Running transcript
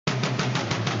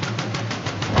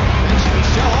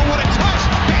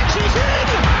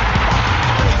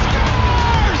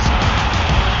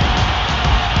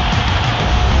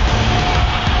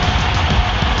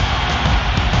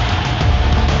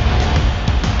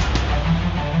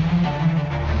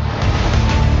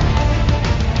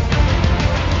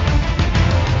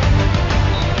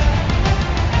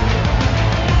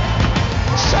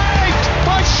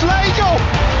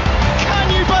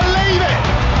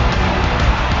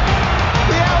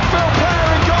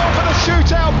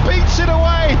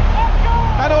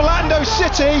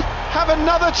City have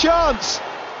another chance.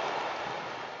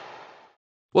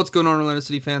 What's going on, Orlando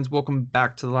City fans? Welcome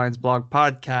back to the Lions Blog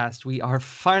Podcast. We are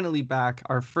finally back.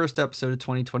 Our first episode of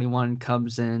 2021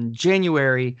 comes in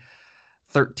January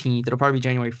 13th. It'll probably be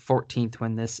January 14th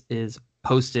when this is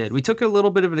posted. We took a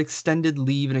little bit of an extended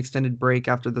leave, an extended break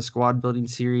after the squad building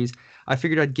series. I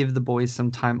figured I'd give the boys some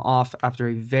time off after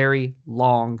a very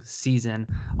long season.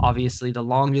 Obviously, the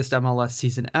longest MLS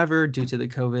season ever due to the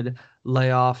COVID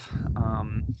layoff.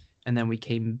 And then we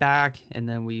came back, and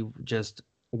then we just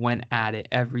went at it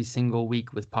every single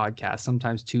week with podcasts,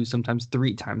 sometimes 2, sometimes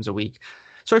 3 times a week.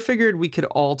 So I figured we could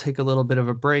all take a little bit of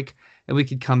a break and we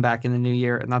could come back in the new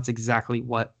year, and that's exactly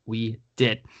what we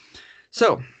did.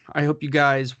 So I hope you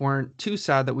guys weren't too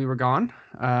sad that we were gone,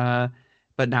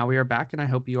 but now we are back, and I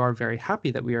hope you are very happy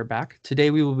that we are back.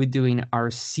 Today we will be doing our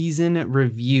season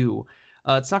review.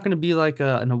 It's not going to be like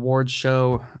an awards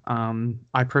show.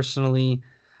 I personally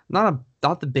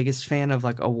not the biggest fan of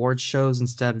like awards shows.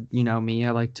 Instead, me,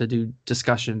 I like to do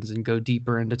discussions and go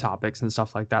deeper into topics and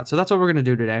stuff like that. So that's what we're going to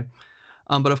do today.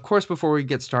 But of course, before we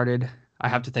get started, I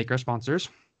have to thank our sponsors.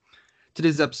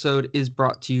 Today's episode is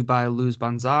brought to you by Luz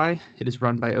Bonsai. It is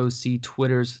run by OC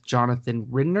Twitter's Jonathan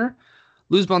Ridner.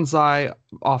 Luz Bonsai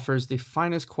offers the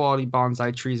finest quality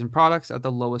bonsai trees and products at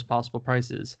the lowest possible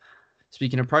prices.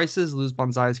 Speaking of prices, Luz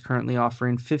Bonsai is currently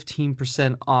offering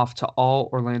 15% off to all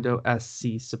Orlando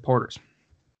SC supporters.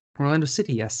 Orlando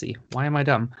City SC. Why am I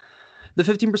dumb? The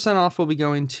 15% off will be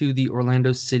going to the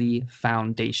Orlando City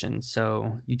Foundation,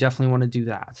 so you definitely want to do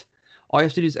that. All you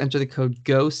have to do is enter the code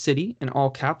GOCITY in all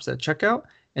caps at checkout,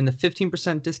 and the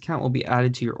 15% discount will be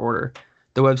added to your order.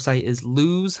 The website is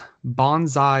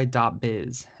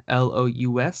luzbonsai.biz,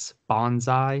 L-O-U-S,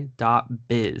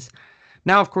 bonsai.biz.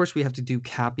 Now, of course, we have to do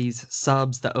Cappy's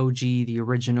Subs, the OG, the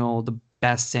original, the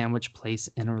best sandwich place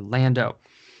in Orlando.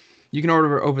 You can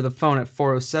order over the phone at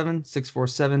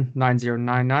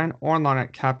 407-647-9099 or online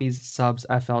at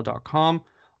cappyssubsfl.com.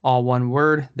 All one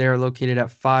word. They are located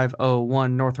at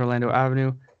 501 North Orlando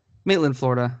Avenue, Maitland,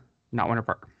 Florida, not Winter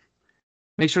Park.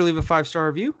 Make sure to leave a 5-star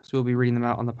review, so we'll be reading them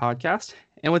out on the podcast.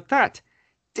 And with that,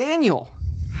 Daniel,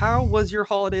 how was your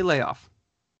holiday layoff?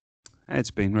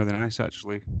 It's been really nice,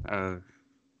 actually. The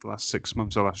last 6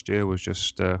 months of last year was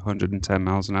just 110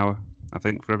 miles an hour, I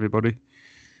think, for everybody.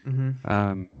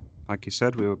 Mm-hmm. Like you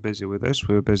said, we were busy with this.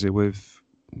 We were busy with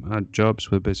our jobs.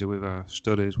 We were busy with our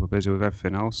studies. We were busy with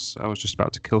everything else. I was just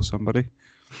about to kill somebody,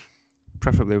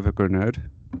 preferably with a grenade.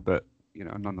 But,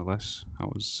 nonetheless, I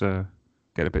was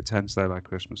getting a bit tense there by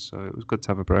Christmas. So it was good to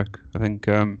have a break. I think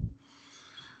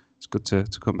it's good to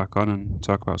come back on and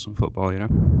talk about some football, Yeah,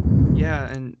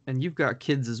 and you've got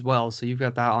kids as well, so you've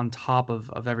got that on top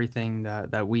of everything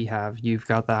that we have. You've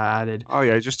got that added. Oh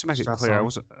yeah, just to make it clear, I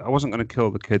wasn't going to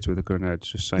kill the kids with the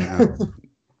grenades, just so you know.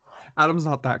 Adam's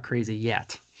not that crazy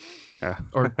yet. Yeah.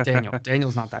 Or Daniel.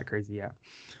 Daniel's not that crazy yet.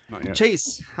 Not yet.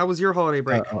 Chase, how was your holiday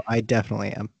break? I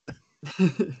definitely am.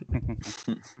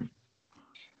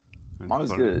 Mine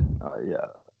was good. Yeah,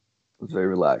 it was very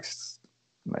relaxed.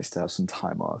 Nice to have some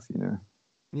time off,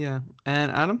 Yeah.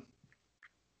 And Adam?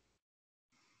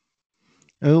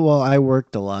 Oh, well, I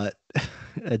worked a lot.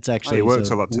 It's actually... you worked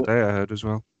a lot today, I heard as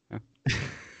well. Yeah.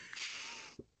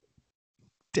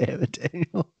 Damn it,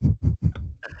 Daniel.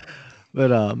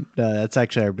 But no, that's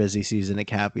actually our busy season at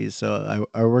Cappy's. So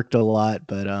I worked a lot,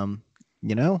 but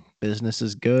business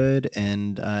is good,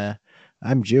 and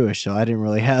I'm Jewish, so I didn't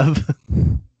really have...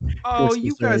 Oh,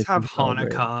 you guys have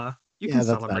Hanukkah. You can that's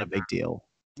celebrate not a big deal.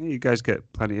 Yeah, you guys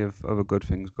get plenty of other good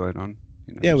things going on.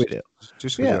 Yeah, we do.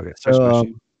 Just Yeah. So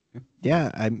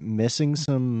I'm missing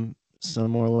some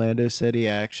Orlando City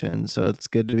action, so it's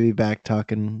good to be back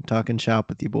talking shop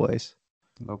with you boys.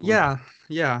 Lovely. Yeah.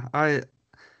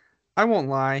 I won't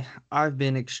lie. I've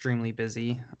been extremely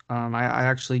busy. I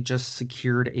actually just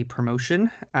secured a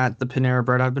promotion at the Panera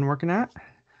Bread I've been working at.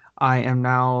 I am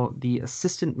now the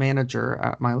assistant manager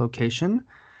at my location,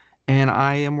 and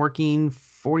I am working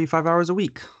 45 hours a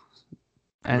week.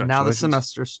 And now the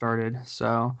semester started,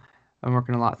 so I'm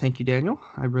working a lot. Thank you, Daniel.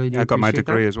 I really do. I got my appreciate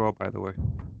degree that. as well, by the way.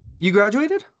 You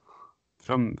graduated?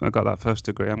 I got that first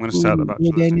degree. I'm going to start the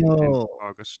bachelor's in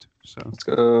August. So Let's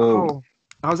go. Oh,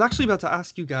 I was actually about to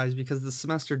ask you guys because the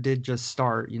semester did just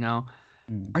start.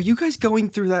 Are you guys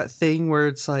going through that thing where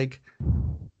it's like,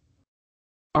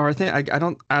 or I think I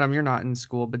don't, Adam, you're not in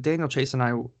school, but Daniel, Chase, and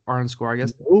I are in school, I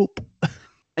guess. Nope.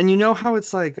 And you know how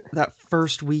it's like that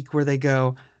first week where they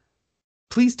go,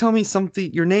 please tell me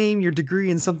something, your name, your degree,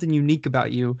 and something unique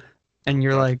about you. And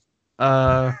you're like,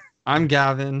 I'm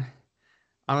Gavin.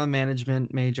 I'm a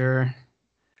management major.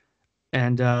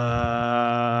 And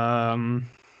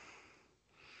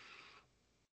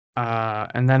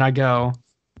And then I go,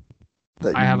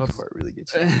 That I have unique part really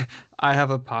gets you. I have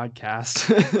a podcast.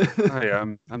 Hi,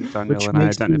 I'm Daniel, Which and I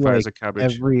makes you identify as like a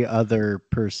cabbage. every other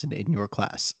person in your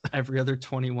class. Every other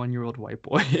 21-year-old white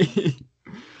boy.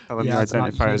 Tell them Yeah, you it's not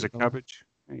identify as a cute, though. cabbage.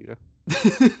 There you go.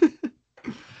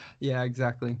 Yeah,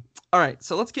 exactly. All right,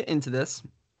 so let's get into this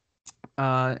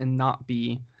and not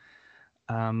be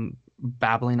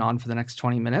babbling on for the next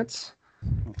 20 minutes.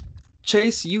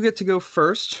 Chase, you get to go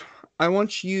first. I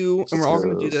want you, and we're all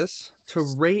going to do this, to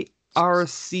rate our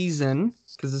season,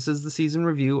 because this is the season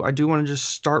review. I do want to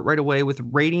just start right away with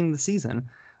rating the season,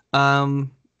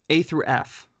 A through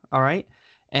F. All right,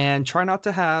 and try not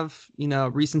to have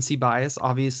recency bias.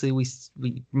 Obviously, we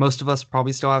most of us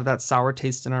probably still have that sour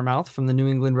taste in our mouth from the New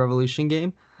England Revolution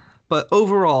game. But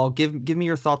overall, give me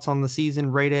your thoughts on the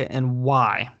season, rate it, and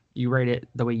why you rate it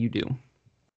the way you do.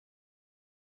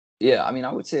 Yeah, I mean,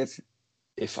 I would say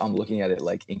if I'm looking at it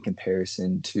like in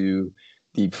comparison to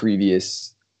the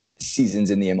previous seasons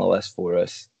in the MLS for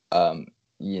us, I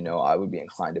would be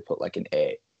inclined to put like an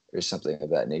A or something of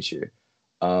that nature.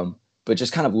 But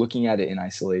just kind of looking at it in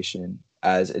isolation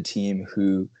as a team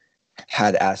who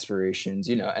had aspirations,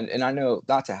 and I know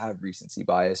not to have recency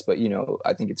bias, but,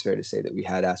 I think it's fair to say that we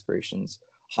had aspirations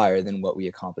higher than what we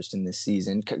accomplished in this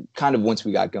season, kind of once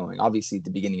we got going. Obviously, at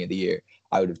the beginning of the year,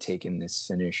 I would have taken this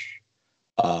finish,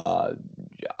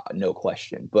 no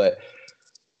question. But,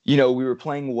 we were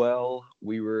playing well.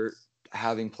 We were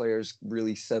having players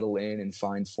really settle in and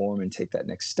find form and take that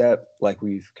next step, like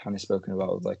we've kind of spoken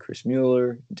about with like Chris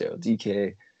Mueller, Daryl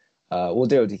Dike.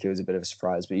 Daryl Dike was a bit of a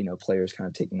surprise, but, players kind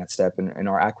of taking that step, and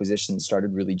our acquisitions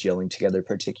started really gelling together,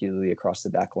 particularly across the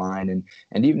back line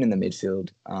and even in the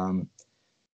midfield,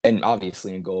 and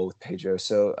obviously in goal with Pedro.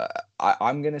 So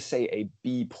I'm going to say a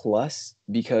B+,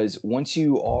 because once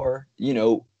you are,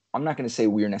 I'm not going to say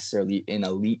we're necessarily an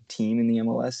elite team in the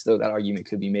MLS, though that argument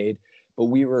could be made, but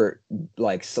we were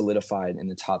like solidified in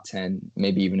the top 10,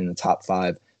 maybe even in the top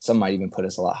 5. Some might even put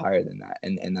us a lot higher than that,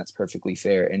 and that's perfectly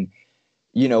fair. And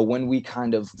when we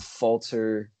kind of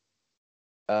falter,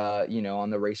 on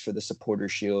the race for the Supporter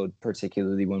Shield,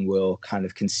 particularly when we'll kind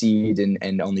of concede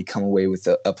and only come away with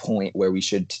a point where we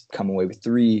should come away with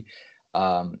 3,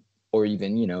 or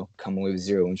even, come away with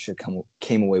 0 and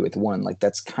came away with 1. Like,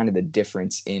 that's kind of the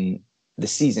difference in the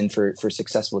season for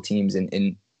successful teams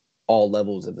in all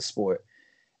levels of the sport.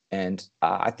 And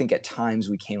I think at times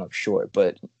we came up short,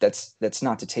 but that's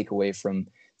not to take away from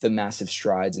the massive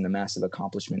strides and the massive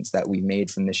accomplishments that we've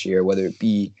made from this year, whether it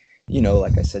be,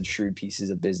 like I said, shrewd pieces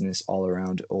of business all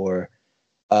around, or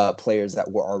players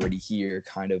that were already here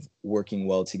kind of working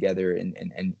well together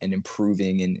and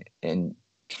improving and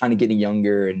kind of getting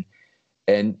younger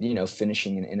and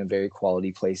finishing in a very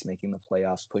quality place, making the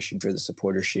playoffs, pushing for the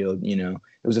Supporter Shield. It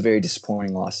was a very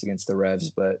disappointing loss against the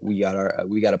Revs, but we got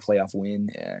a playoff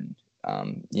win, and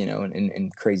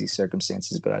in crazy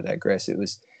circumstances, but I digress. It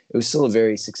was still a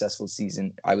very successful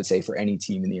season, I would say, for any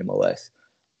team in the MLS.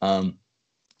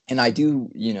 And I do,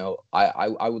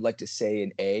 I would like to say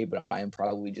an A, but I am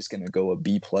probably just going to go a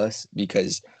B+,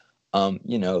 because,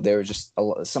 there were just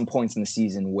some points in the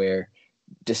season where,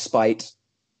 despite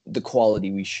the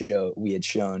quality we had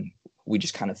shown, we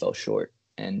just kind of fell short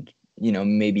and,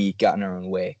 maybe got in our own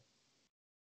way.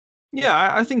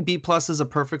 Yeah, I think B+ is a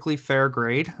perfectly fair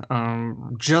grade,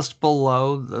 just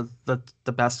below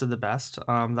the best of the best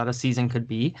that a season could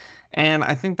be, and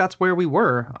I think that's where we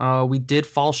were. We did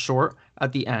fall short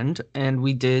at the end, and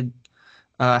we did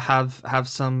have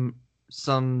some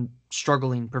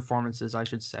struggling performances, I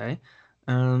should say.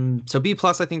 So B+,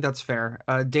 I think that's fair.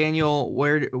 Daniel,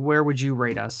 where would you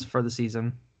rate us for the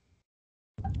season?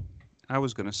 I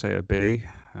was going to say a B.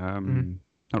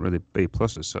 Not really B+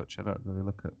 as such. I don't really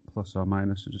look at plus or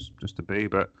minus, just a B.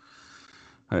 But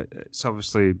it's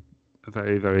obviously a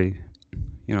very, very,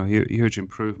 huge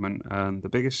improvement. And the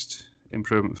biggest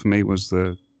improvement for me was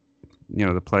the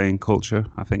playing culture.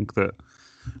 I think that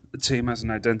the team has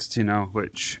an identity now,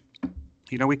 which,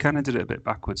 we kind of did it a bit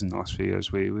backwards in the last few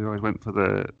years. We always went for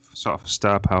the sort of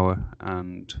star power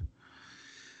and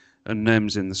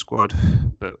names in the squad,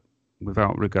 but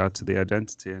without regard to the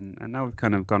identity, and now we've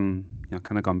kind of gone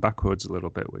backwards a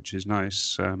little bit, which is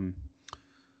nice. We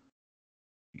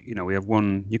have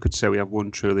one. You could say we have one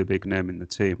truly big name in the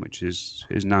team, which is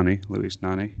Nani, Luis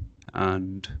Nani,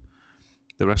 and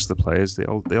the rest of the players. They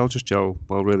all just gel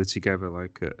well really together,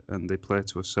 and they play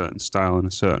to a certain style and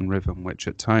a certain rhythm, which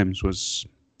at times was,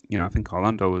 I think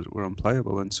Orlando were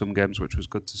unplayable in some games, which was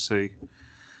good to see.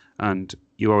 And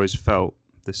you always felt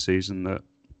this season that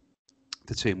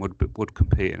the team would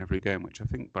compete in every game, which I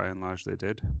think by and large they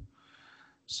did.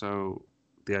 So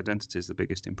the identity is the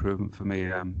biggest improvement for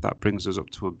me. That brings us up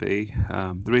to a B.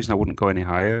 The reason I wouldn't go any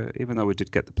higher, even though we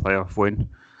did get the playoff win,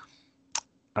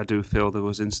 I do feel there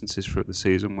was instances throughout the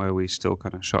season where we still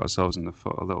kind of shot ourselves in the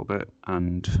foot a little bit,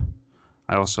 and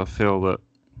I also feel that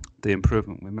the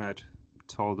improvement we made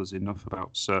told us enough about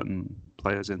certain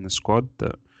players in the squad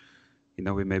that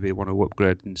we maybe want to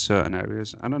upgrade in certain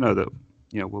areas. And I know that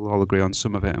we'll all agree on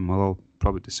some of it, and we'll all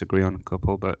probably disagree on a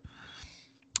couple, but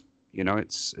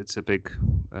it's a big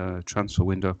transfer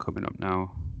window coming up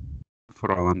now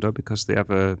for Orlando because they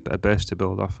have a base to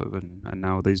build off of, and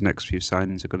now these next few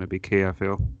signings are going to be key, I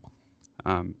feel.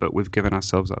 But we've given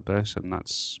ourselves that base, and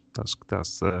that's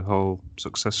the whole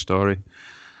success story.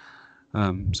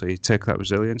 So you take that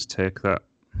resilience, take that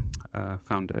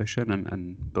foundation,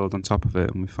 and build on top of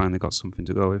it, and we finally got something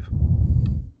to go with.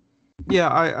 Yeah,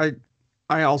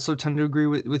 I also tend to agree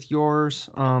with yours.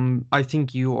 I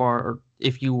think you are,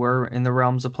 if you were in the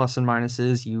realms of plus and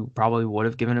minuses, you probably would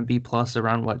have given a B plus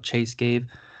around what Chase gave.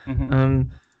 Mm-hmm.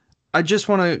 I just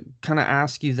want to kind of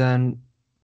ask you then,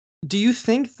 do you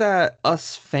think that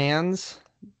us fans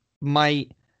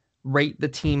might rate the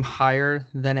team higher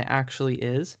than it actually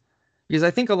is? Because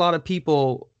I think a lot of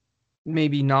people,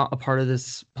 maybe not a part of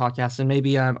this podcast, and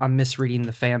maybe I'm misreading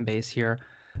the fan base here,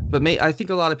 but I think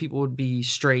a lot of people would be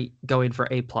straight going for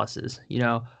A pluses.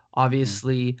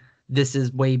 Obviously, this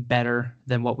is way better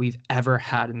than what we've ever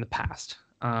had in the past.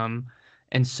 And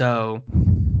so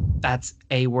that's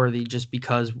A worthy just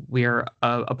because we're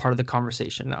a part of the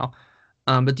conversation now.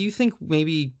 But do you think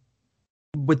maybe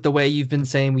with the way you've been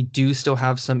saying we do still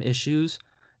have some issues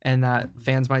and that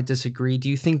fans might disagree, do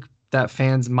you think that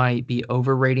fans might be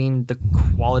overrating the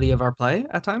quality of our play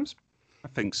at times? I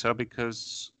think so,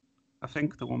 because I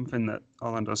think the one thing that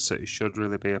Orlando City should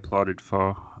really be applauded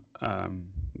for,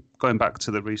 going back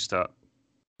to the restart,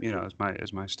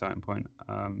 as my starting point,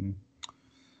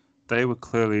 they were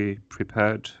clearly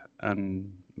prepared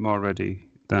and more ready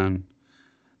than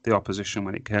the opposition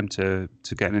when it came to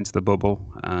getting into the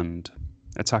bubble and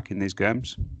attacking these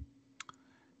games.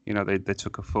 They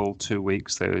took a full 2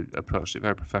 weeks. They approached it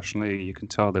very professionally. You can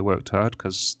tell they worked hard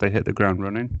because they hit the ground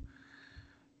running.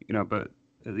 But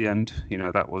at the end,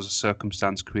 that was a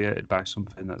circumstance created by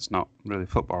something that's not really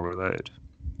football related.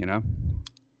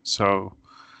 So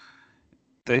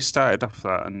they started off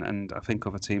that, and I think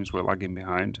other teams were lagging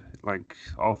behind. Like,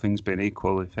 all things being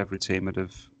equal, if every team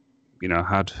had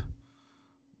had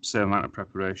same amount of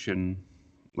preparation,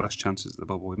 less chances at the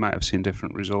bubble, we might have seen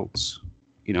different results.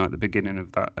 At the beginning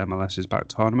of that MLS's back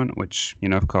tournament, which,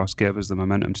 of course, gave us the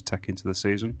momentum to take into the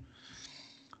season.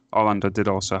 Orlando did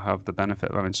also have the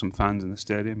benefit of having some fans in the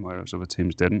stadium, whereas other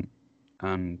teams didn't.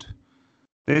 And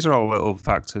these are all little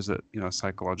factors that,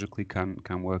 psychologically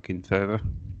can work in favour.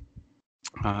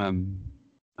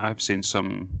 I've seen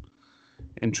some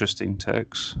interesting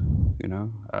takes,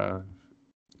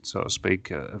 so to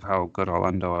speak, of how good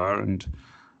Orlando are. And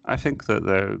I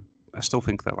still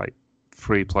think they're like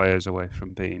 3 players away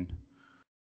from being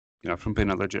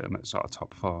a legitimate sort of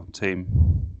top 4 team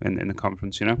in the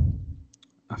conference.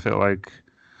 I feel like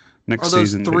next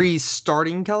season. Are those 3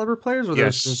 starting caliber players, or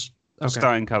yes, just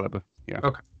starting caliber? Yeah.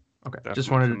 Okay. Definitely, just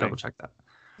wanted to double check that.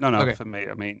 No. Okay. For me,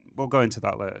 I mean, we'll go into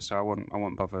that later, so I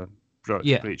won't bother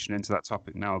reaching into that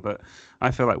topic now. But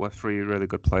I feel like we're 3 really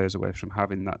good players away from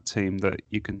having that team that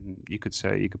you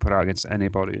could put out against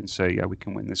anybody and say, yeah, we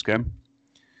can win this game.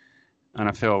 And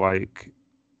I feel like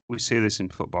we see this in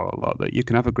football a lot, that you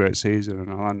can have a great season, and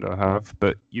Orlando have,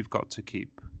 but you've got to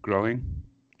keep growing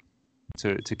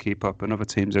to keep up, and other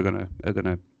teams are gonna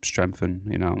strengthen,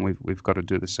 and we've got to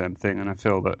do the same thing. And I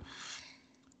feel that,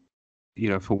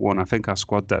 for one, I think our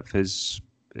squad depth is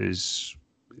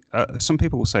some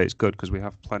people will say it's good because we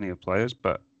have plenty of players,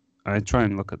 but I try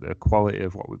and look at the quality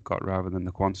of what we've got rather than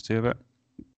the quantity of it.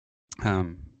 I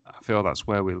feel that's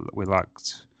where we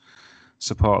lacked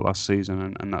support last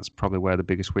season, and that's probably where the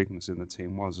biggest weakness in the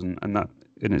team was. And that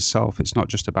in itself, it's not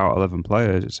just about 11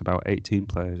 players, it's about 18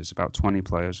 players, it's about 20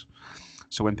 players.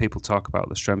 So when people talk about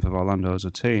the strength of Orlando as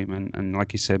a team, and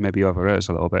like you say, maybe overrate us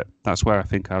a little bit, that's where I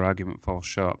think our argument falls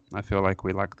short. I feel like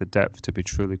we lack the depth to be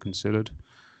truly considered,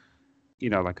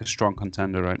 like a strong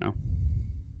contender right now.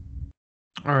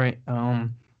 All right.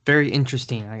 Very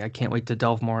interesting. I can't wait to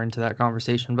delve more into that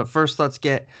conversation. But first, let's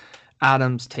get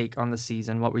Adam's take on the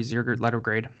season. What was your letter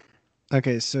grade?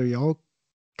 Okay, so y'all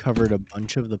covered a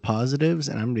bunch of the positives,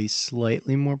 and I'm going to be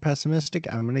slightly more pessimistic.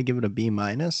 I'm going to give it a B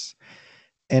minus,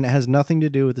 and it has nothing to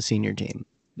do with the senior team.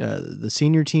 The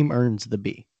senior team earns the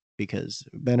B because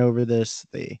we've been over this.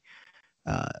 They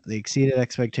exceeded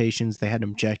expectations. They had an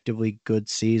objectively good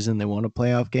season. They won a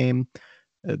playoff game.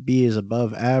 B is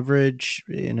above average.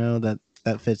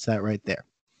 that fits that right there.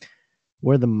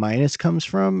 Where the minus comes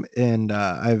from, and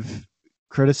I've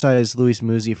criticized Luis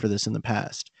Muzi for this in the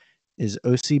past, is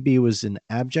OCB was an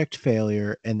abject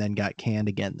failure and then got canned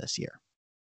again this year.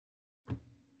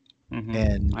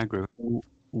 And I agree.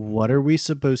 What are we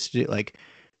supposed to do? Like,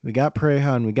 we got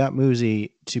Pareja and we got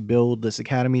Muzi to build this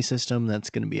academy system that's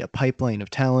going to be a pipeline of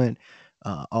talent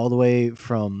all the way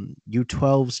from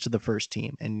U12s to the first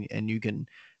team, and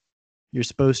you're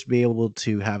supposed to be able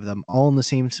to have them all in the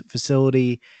same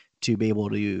facility, to be able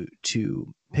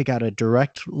to pick out a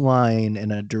direct line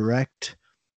and a direct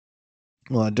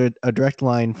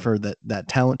line for that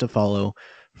talent to follow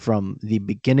from the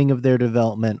beginning of their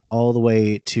development all the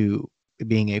way to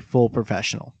being a full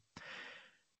professional.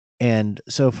 And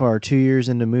so far, 2 years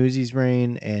into Muzi's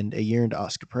reign and a year into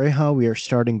Oscar Pareja, we are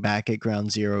starting back at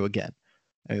ground zero again.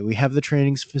 We have the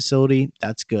training facility.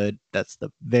 That's good. That's the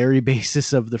very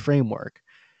basis of the framework.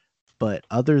 But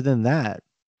other than that,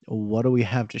 what do we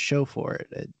have to show for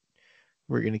it?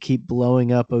 We're going to keep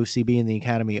blowing up OCB in the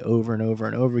academy over and over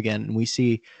and over again. And we've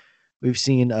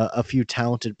seen a few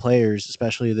talented players,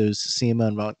 especially those CMA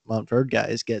and Montverde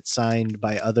guys, get signed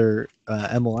by other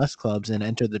MLS clubs and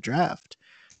enter the draft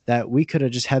that we could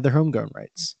have just had their homegrown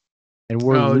rights. And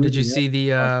did you see the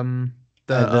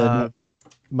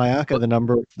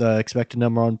Mayaka, the expected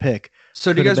number on pick?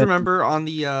 So do you guys remember on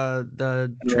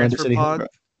the transfer pod,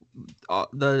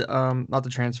 not the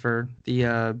transfer,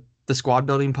 the squad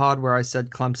building pod where I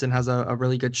said Clemson has a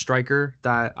really good striker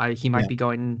that he might be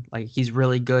going, like, he's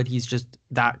really good. He's just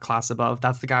that class above.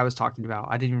 That's the guy I was talking about.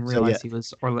 I didn't even realize he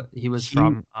was from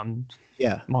Montverde.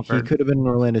 He could have been an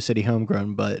Orlando City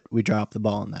homegrown, but we dropped the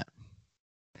ball on that.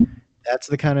 That's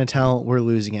the kind of talent we're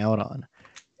losing out on.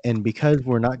 And because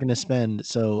we're not going to spend,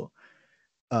 we're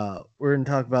going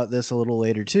to talk about this a little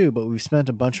later too, but we've spent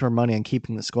a bunch of our money on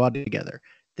keeping the squad together.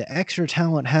 The extra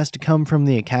talent has to come from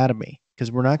the academy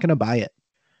because we're not going to buy it.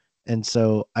 And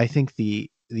so I think the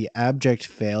abject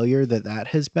failure that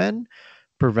has been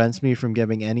prevents me from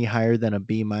giving any higher than a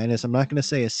B-. I'm not going to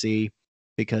say a C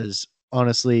because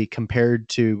honestly, compared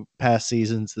to past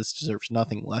seasons, this deserves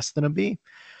nothing less than a B.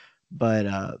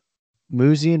 But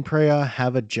Muzi and Pareja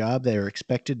have a job they are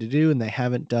expected to do, and they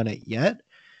haven't done it yet.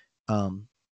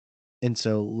 And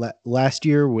so last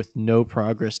year, with no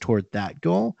progress toward that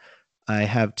goal, I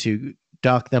have to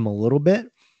dock them a little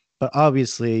bit. But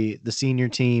obviously, the senior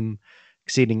team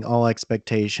exceeding all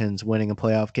expectations, winning a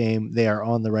playoff game, they are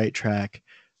on the right track.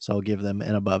 So I'll give them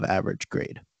an above average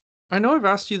grade. I know I've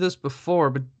asked you this before,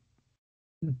 but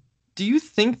do you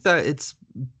think that it's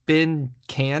been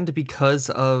canned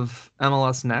because of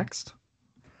MLS Next?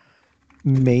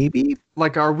 Maybe.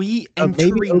 Like, are we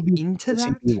entering into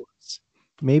that?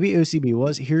 Maybe OCB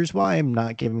was. Here's why I'm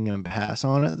not giving them a pass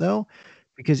on it, though.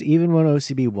 Because even when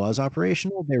OCB was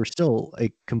operational, they were still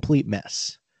a complete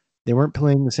mess. They weren't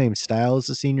playing the same style as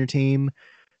the senior team.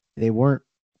 They weren't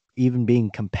even being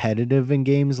competitive in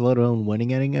games, let alone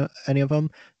winning any of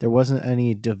them. There wasn't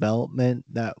any development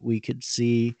that we could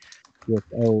see with,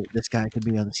 oh, this guy could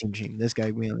be on the senior team, this guy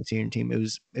could be on the senior team.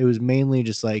 It was mainly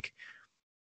just like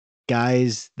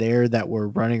guys there that were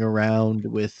running around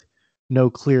with no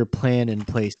clear plan in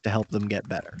place to help them get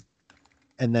better.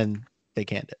 And then they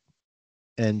canned it.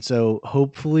 And so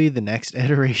hopefully the next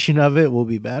iteration of it will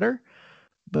be better.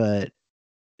 But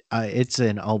it's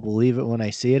an I'll believe it when I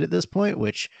see it at this point,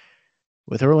 which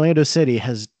with Orlando City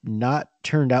has not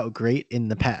turned out great in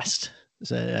the past.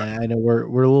 So I know we're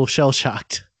a little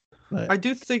shell-shocked. But I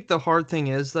do think the hard thing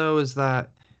is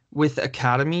that with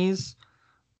academies,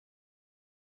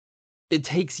 it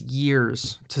takes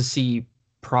years to see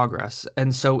progress.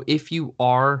 And so if you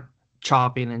are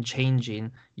chopping and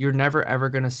changing, you're never ever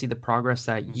going to see the progress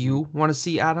that you want to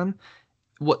see, Adam.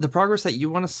 What the progress that you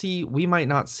want to see, we might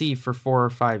not see for 4 or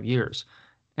 5 years.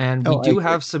 And we do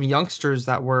have some youngsters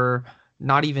that were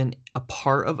not even a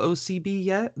part of OCB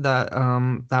yet.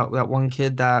 That one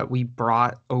kid that we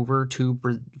brought over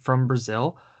from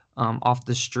Brazil off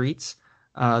the streets.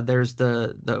 There's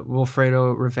the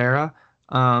Wilfredo Rivera,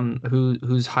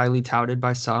 who's highly touted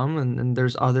by some, and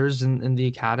there's others in the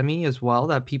academy as well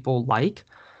that people like.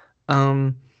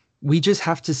 We just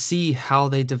have to see how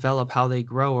they develop, how they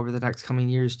grow over the next coming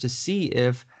years to see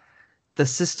if the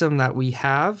system that we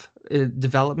have,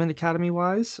 development academy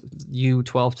wise,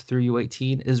 U12 through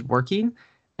U18, is working.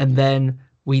 And then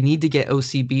we need to get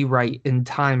OCB right in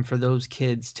time for those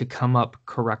kids to come up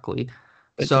correctly.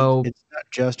 But so it's not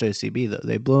just OCB though.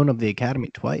 They've blown up the academy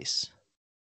twice.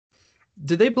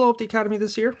 Did they blow up the academy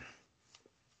this year?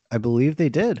 I believe they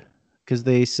did. Because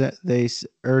they severed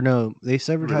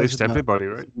ties with everybody,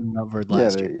 right? Montverde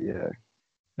last year.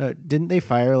 Yeah. Didn't they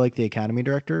fire like the academy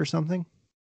director or something?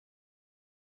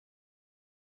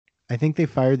 I think they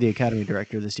fired the academy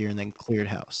director this year and then cleared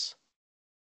house.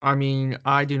 I mean,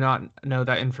 I do not know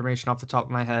that information off the top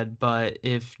of my head, but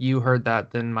if you heard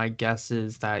that, then my guess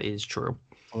is that is true.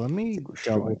 Well, let me think we're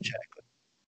double showing- check.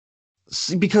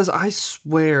 Because I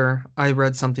swear I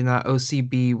read something that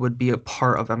OCB would be a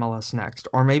part of MLS Next,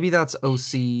 or maybe that's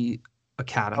OC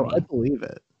Academy. Oh, I believe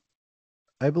it.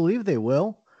 I believe they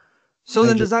will. So I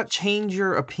then, just- does that change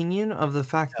your opinion of the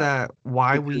fact that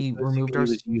why we because removed OCB our?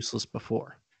 was useless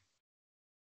before.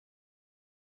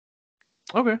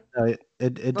 Okay.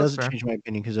 It doesn't fair. change my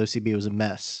opinion because OCB was a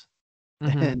mess.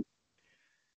 Mhm. And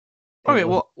Okay, it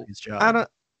well, wasn't his job.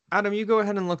 Adam, you go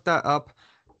ahead and look that up.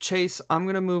 Chase, I'm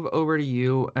gonna move over to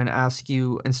you and ask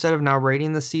you, instead of now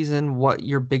rating the season, what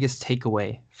your biggest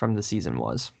takeaway from the season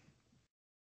was.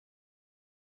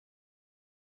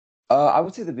 I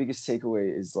would say the biggest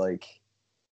takeaway is like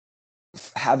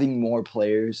having more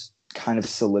players kind of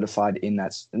solidified in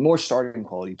that, more starting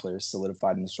quality players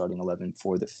solidified in the starting 11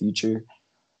 for the future.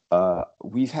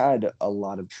 We've had a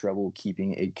lot of trouble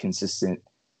keeping a consistent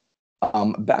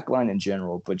backline in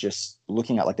general, but just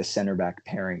looking at like the center back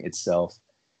pairing itself,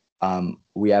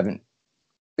 we haven't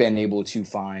been able to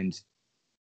find,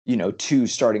 two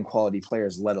starting quality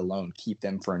players, let alone keep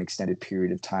them for an extended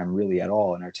period of time really at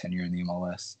all in our tenure in the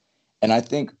MLS. And I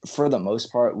think for the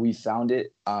most part, we found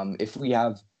it. If we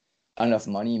have enough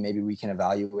money, maybe we can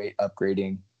evaluate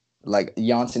upgrading, like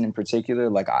Janssen in particular.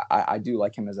 Like I do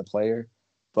like him as a player,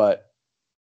 but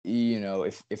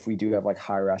if we do have like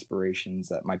higher aspirations,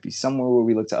 that might be somewhere where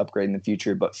we look to upgrade in the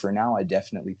future. But for now, I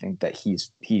definitely think that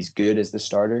he's good as the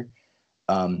starter.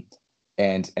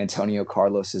 And Antonio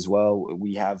Carlos as well.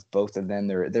 We have both of them.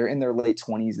 They're in their late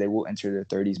 20s. They will enter their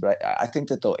 30s, but I think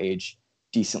that they'll age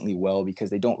decently well because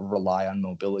they don't rely on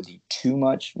mobility too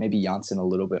much. Maybe Janssen a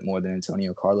little bit more than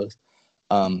Antonio Carlos.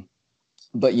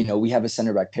 But we have a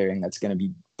center back pairing that's going to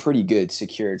be pretty good,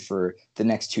 secured for the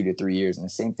next 2 to 3 years, and the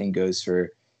same thing goes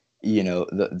for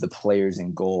the players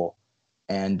in goal.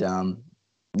 And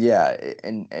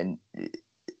and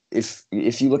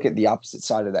if you look at the opposite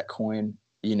side of that coin,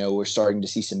 we're starting to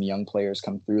see some young players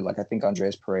come through. Like I think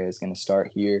Andres Perea is going to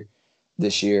start here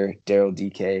this year. Daryl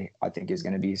DK, I think, is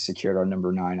going to be secured our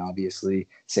number 9, obviously.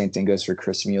 Same thing goes for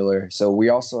Chris Mueller. So we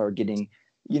also are getting,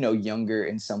 younger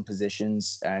in some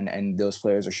positions, and those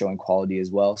players are showing quality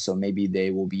as well. So maybe they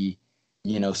will be,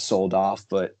 sold off,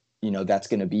 but, that's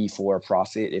going to be for a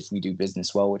profit if we do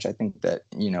business well, which I think that,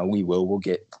 we will. We'll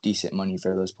get decent money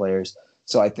for those players.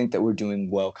 So I think that we're doing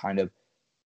well kind of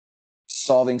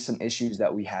solving some issues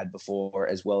that we had before,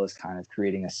 as well as kind of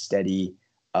creating a steady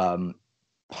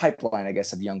pipeline, I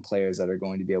guess, of young players that are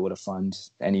going to be able to fund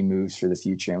any moves for the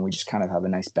future. And we just kind of have a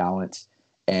nice balance.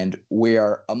 And we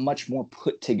are a much more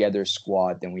put together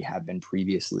squad than we have been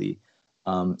previously.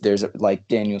 There's like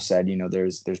Daniel said,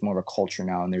 there's more of a culture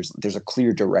now, and there's a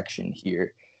clear direction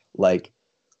here. Like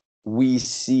we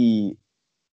see,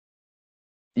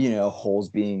 holes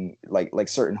being like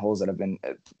certain holes that have been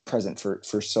present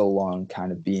for so long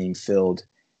kind of being filled.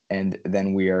 And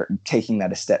then we are taking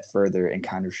that a step further and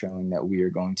kind of showing that we are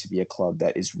going to be a club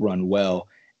that is run well,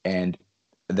 and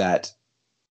that,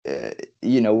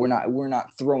 we're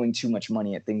not throwing too much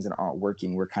money at things that aren't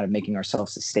working. We're kind of making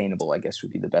ourselves sustainable, I guess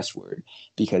would be the best word,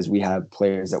 because we have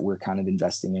players that we're kind of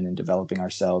investing in and developing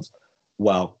ourselves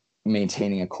while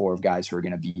maintaining a core of guys who are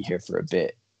going to be here for a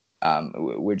bit.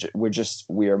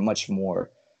 We are much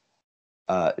more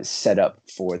set up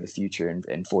for the future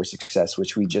and for success,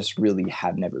 which we just really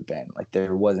have never been. Like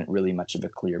there wasn't really much of a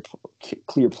clear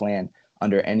plan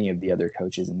under any of the other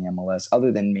coaches in the MLS,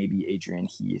 other than maybe Adrian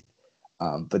Heath.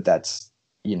 But that's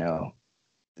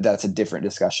a different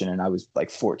discussion. And I was like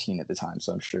 14 at the time,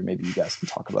 so I'm sure maybe you guys can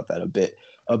talk about that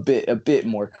a bit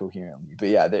more coherently. But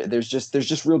yeah, there's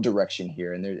just real direction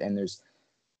here, and there's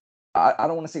I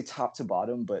don't want to say top to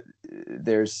bottom, but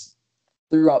there's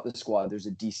throughout the squad, there's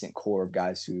a decent core of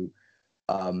guys who,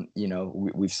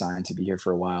 we've signed to be here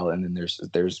for a while. And then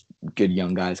there's good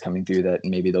young guys coming through that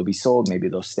maybe they'll be sold, maybe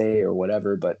they'll stay or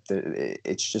whatever. But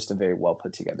it's just a very well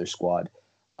put together squad.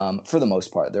 For the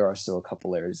most part, there are still a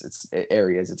couple areas.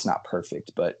 It's not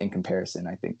perfect, but in comparison,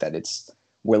 I think that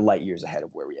we're light years ahead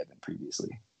of where we have been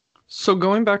previously. So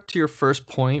going back to your first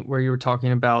point where you were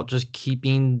talking about just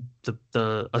keeping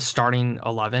a starting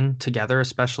 11 together,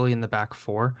 especially in the back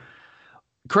four,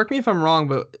 correct me if I'm wrong,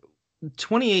 but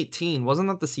 2018, wasn't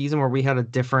that the season where we had a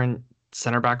different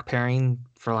center back pairing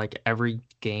for like every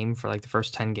game for like the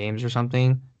first 10 games or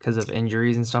something because of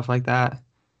injuries and stuff like that?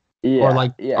 Yeah.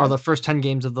 Or the first 10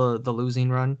 games of the losing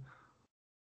run?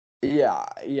 Yeah,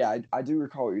 I do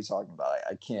recall what you're talking about.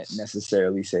 I can't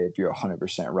necessarily say if you're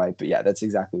 100% right, but yeah, that's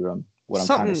exactly what what I'm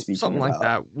kind of speaking something about. like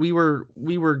that. We were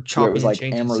Where it chopping was and like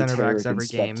changing Amro, center backs Tarek, and every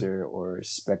game. Spectre, or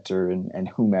Spectre and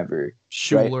whomever, right?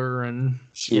 Schuler and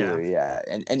Schuler, yeah.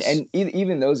 And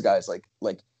even those guys, like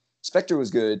Spectre was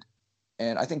good,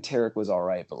 and I think Tarek was all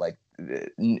right, but like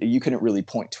you couldn't really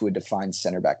point to a defined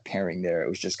center back pairing there. It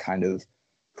was just kind of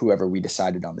whoever we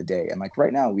decided on the day. And like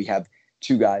right now, we have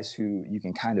two guys who you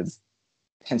can kind of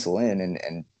pencil in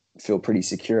and feel pretty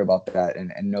secure about that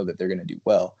and know that they're going to do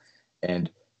well.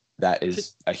 And that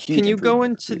is a huge. Can you go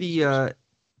into the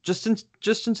just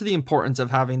into the importance of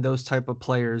having those type of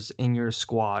players in your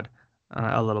squad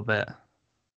a little bit?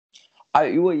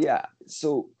 Well, yeah.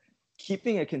 So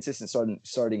keeping a consistent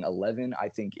starting 11, I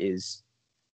think, is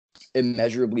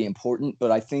immeasurably important.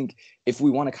 But I think if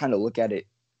we want to kind of look at it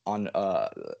on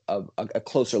a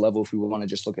closer level, if we want to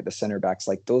just look at the center backs,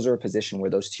 like those are a position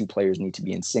where those two players need to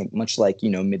be in sync, much like,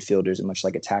 midfielders and much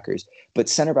like attackers. But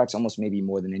center backs almost maybe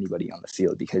more than anybody on the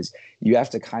field, because you have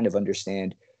to kind of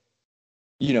understand,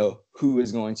 who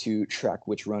is going to track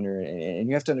which runner, and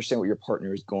you have to understand what your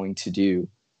partner is going to do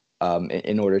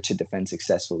in order to defend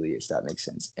successfully, if that makes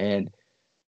sense. And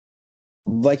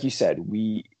like you said,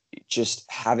 we just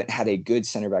haven't had a good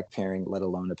center back pairing, let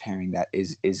alone a pairing that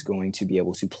is going to be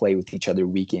able to play with each other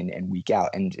week in and week out.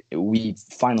 And we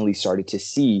finally started to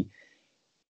see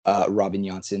Robin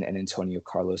Janssen and Antonio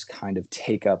Carlos kind of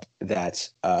take up that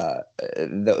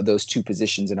those two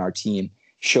positions in our team,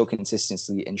 show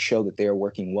consistency and show that they are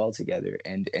working well together.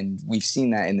 And we've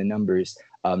seen that in the numbers.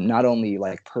 Not only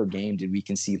like per game did we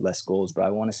concede less goals, but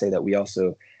I want to say that we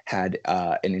also had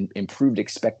an improved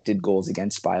expected goals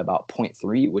against by about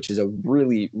 0.3, which is a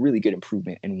really, really good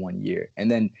improvement in 1 year.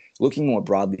 And then looking more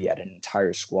broadly at an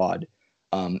entire squad,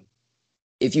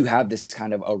 if you have this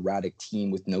kind of erratic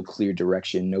team with no clear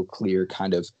direction, no clear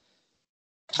kind of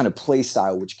play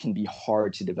style, which can be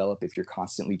hard to develop if you're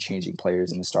constantly changing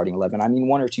players in the starting 11. I mean,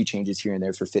 one or two changes here and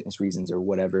there for fitness reasons or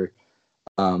whatever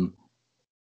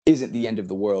isn't the end of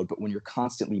the world. But when you're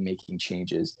constantly making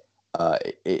changes,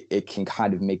 it can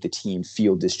kind of make the team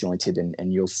feel disjointed,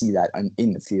 and you'll see that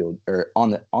in the field, or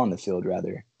on the field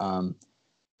rather.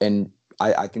 And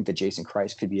I think that Jason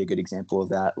Christ could be a good example of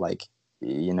that. Like,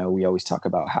 we always talk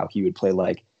about how he would play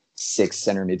like 6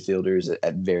 center midfielders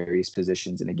at various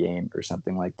positions in a game or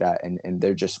something like that. And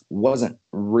there just wasn't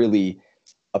really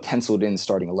a penciled in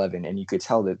starting 11. And you could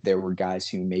tell that there were guys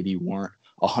who maybe weren't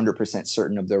 100%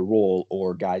 certain of their role,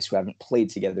 or guys who haven't played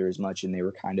together as much, and they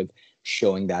were kind of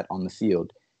showing that on the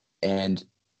field. And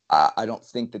I don't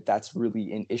think that that's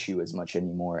really an issue as much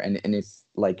anymore. And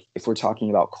if we're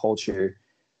talking about culture,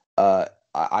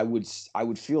 I would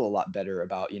feel a lot better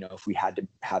about, if we had to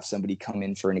have somebody come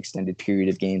in for an extended period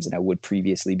of games than I would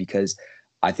previously, because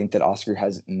I think that Oscar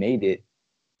has made it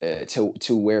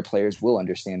to where players will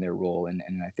understand their role. And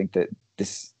I think that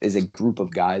this is a group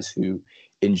of guys who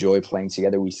enjoy playing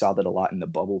together. We saw that a lot in the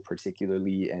bubble,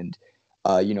 particularly. And,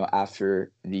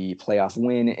 after the playoff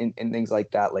win and things like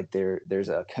that, like there's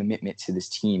a commitment to this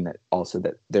team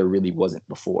that there really wasn't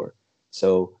before.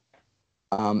 So,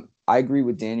 I agree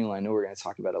with Daniel. I know we're going to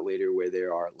talk about it later, where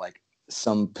there are like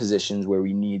some positions where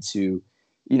we need to,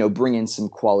 bring in some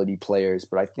quality players.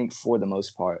 But I think for the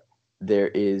most part, there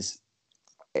is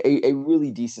a really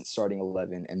decent starting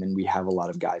 11. And then we have a lot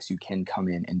of guys who can come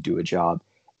in and do a job,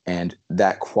 and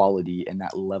that quality and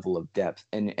that level of depth.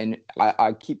 And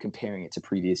I keep comparing it to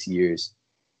previous years.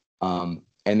 And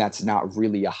that's not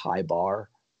really a high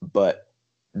bar, but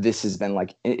this has been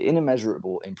like an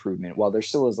immeasurable improvement. While there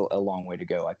still is a long way to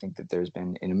go, I think that there's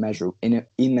been an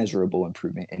immeasurable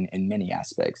improvement in many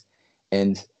aspects.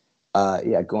 And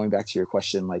going back to your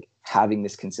question, like having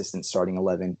this consistent starting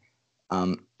 11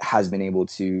 has been able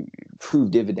to prove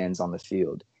dividends on the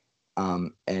field.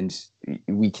 And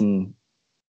we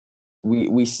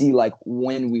see, like,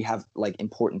 when we have like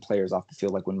important players off the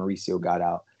field, like when Mauricio got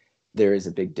out, there is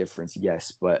a big difference,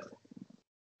 yes, but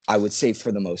I would say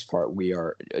for the most part, we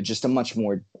are just a much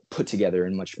more put together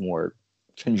and much more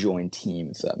conjoined team,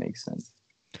 if that makes sense.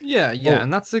 Yeah,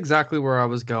 and that's exactly where I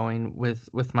was going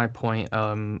with my point.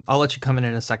 I'll let you come in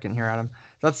a second here, Adam.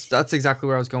 That's exactly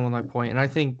where I was going with my point, and I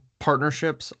think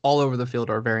partnerships all over the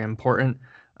field are very important.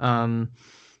 And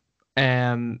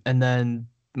then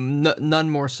none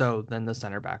more so than the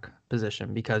center back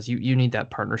position, because you need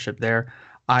that partnership there.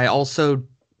 I also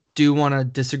do want to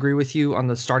disagree with you on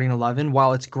the starting 11.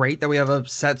 While it's great that we have a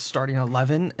set starting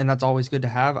 11, and that's always good to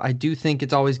have, I do think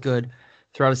it's always good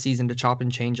throughout a season to chop and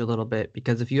change a little bit,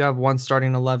 because if you have one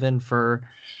starting 11 for,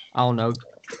 I don't know,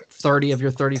 30 of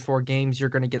your 34 games, you're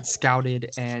going to get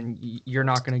scouted and you're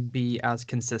not going to be as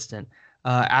consistent.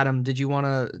 Adam, did you want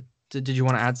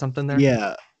to add something there?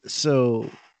 Yeah. So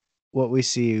what we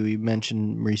see, we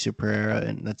mentioned Mauricio Pereira,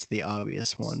 and that's the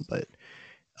obvious one, but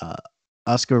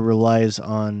Oscar relies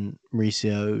on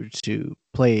Mauricio to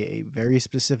play a very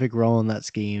specific role in that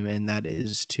scheme, and that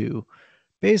is to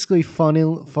basically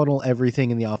funnel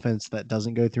everything in the offense that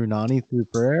doesn't go through Nani through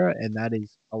Pereira, and that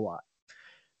is a lot.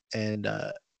 And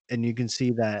you can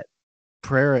see that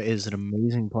Pereira is an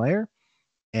amazing player,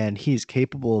 and he's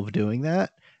capable of doing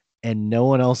that, and no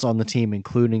one else on the team,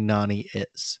 including Nani,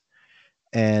 is.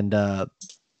 And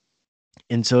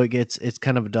so it's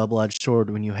kind of a double-edged sword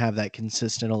when you have that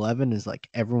consistent 11. Is like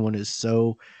everyone is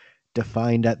so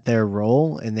defined at their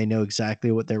role, and they know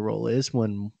exactly what their role is.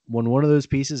 When one of those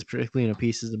pieces, particularly in a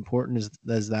piece as important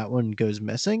as that one, goes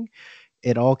missing,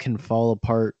 it all can fall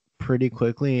apart pretty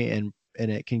quickly, and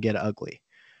it can get ugly.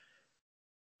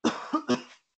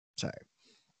 Sorry.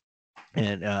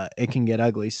 And it can get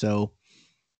ugly. So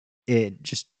it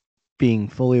just being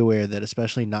fully aware that,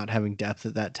 especially not having depth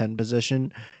at that 10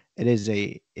 position, it is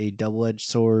a double-edged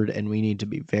sword, and we need to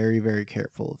be very, very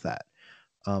careful of that.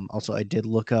 Also, I did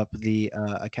look up the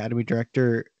academy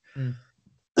director.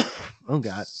 Oh,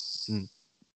 God.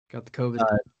 Got the COVID.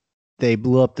 They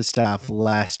blew up the staff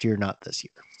last year, not this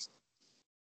year.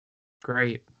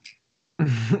 Great.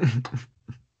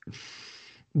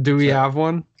 Do we have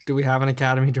one? Do we have an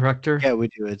academy director? Yeah, we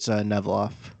do. It's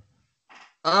Nevloff.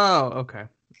 Oh, okay.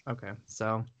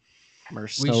 So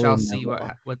Marcelo we shall see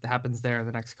Nevloff. what happens there in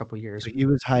the next couple of years. He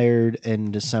was hired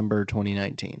in December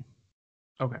 2019.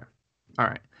 Okay. All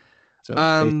right. So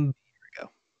here we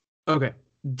go. Okay.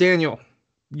 Daniel,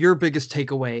 your biggest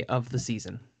takeaway of the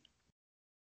season?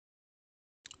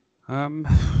 I'm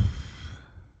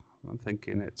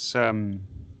thinking it's come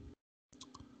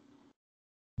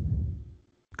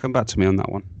back to me on that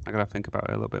one. I gotta think about it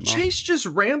a little bit more. Chase just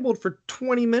rambled for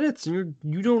 20 minutes, and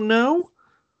you don't know?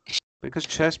 Because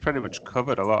Chase pretty much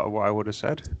covered a lot of what I would have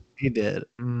said. He did.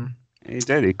 He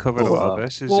did. He covered a lot of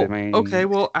bases. Well, I mean, okay.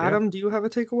 Well, Adam, do you have a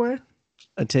takeaway?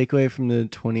 A takeaway from the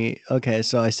 20. Okay,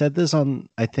 so I said this on,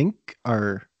 I think,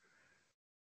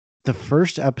 the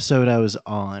first episode I was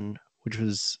on, which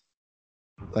was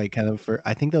like kind of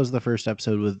I think that was the first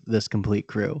episode with this complete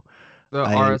crew. The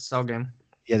RSL game.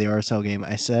 Yeah, the RSL game.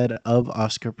 I said of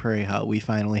Oscar Pereira, we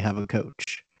finally have a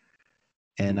coach.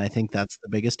 And I think that's the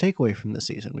biggest takeaway from the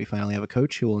season. We finally have a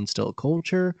coach who will instill a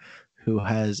culture, who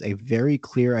has a very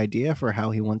clear idea for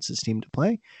how he wants his team to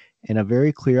play, and a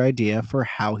very clear idea for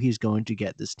how he's going to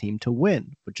get this team to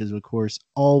win, which is, of course,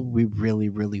 all we really,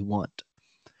 really want.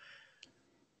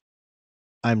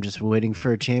 I'm just waiting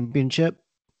for a championship.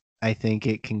 I think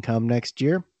it can come next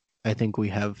year. I think we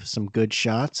have some good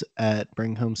shots at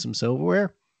bringing home some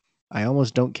silverware. I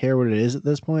almost don't care what it is at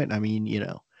this point. I mean,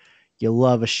 you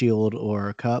love a shield or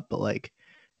a cup, but like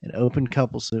an open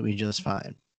cup will suit me just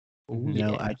fine.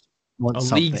 Ooh, I want a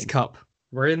something. Leagues Cup.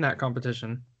 We're in that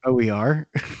competition. Oh, we are?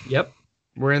 Yep.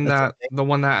 We're in that, the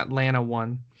one that Atlanta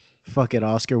won. Fuck it,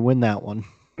 Oscar, win that one.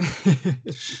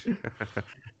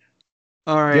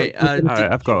 All right. All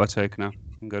right, I've got a take now.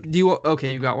 I'm good.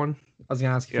 Okay, you got one? I was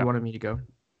gonna ask if you wanted me to go.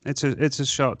 It's a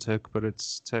short take, but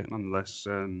it's take nonetheless.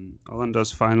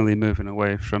 Orlando's finally moving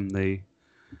away from the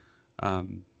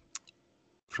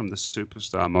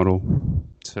superstar model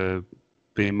to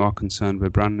being more concerned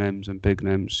with brand names and big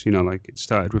names. Like it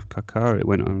started with Kaká, it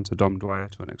went on to Dom Dwyer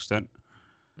to an extent,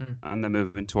 and they're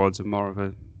moving towards more of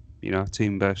a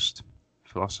team-based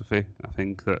philosophy. I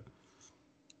think that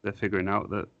they're figuring out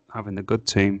that having a good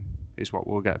team is what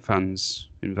will get fans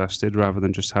invested, rather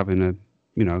than just having a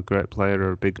great player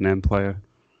or a big name player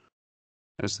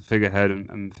as the figurehead,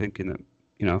 and thinking that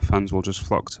fans will just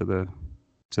flock to the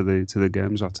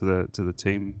games or to the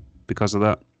team because of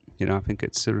that. I think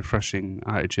it's a refreshing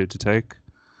attitude to take,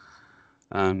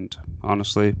 and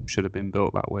honestly should have been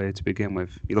built that way to begin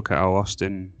with. You look at how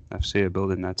Austin FC are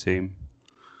building their team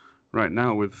right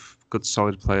now with good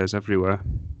solid players everywhere.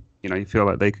 You feel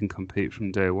like they can compete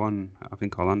from day one. I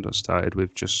think Orlando started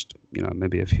with just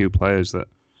maybe a few players that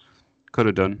could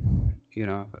have done,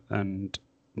 and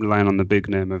relying on the big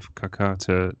name of Kaká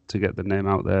to get the name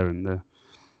out there and the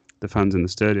fans in the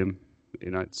stadium.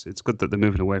 It's good that they're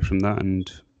moving away from that,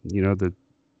 and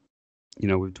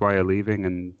with Dwyer leaving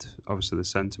and obviously the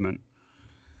sentiment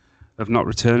of not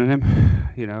returning him,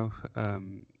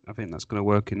 I think that's going to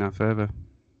work in our favour.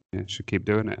 Should keep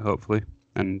doing it, hopefully,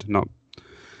 and not.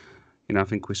 I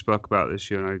think we spoke about this,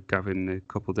 Gavin, a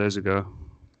couple of days ago,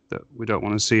 that we don't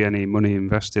want to see any money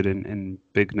invested in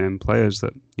big name players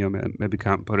that maybe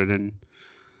can't put it in,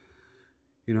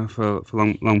 for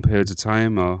long periods of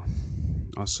time or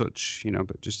such,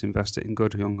 but just invest it in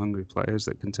good, young, hungry players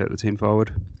that can take the team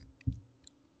forward.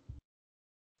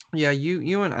 Yeah,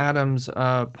 you and Adam's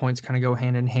points kind of go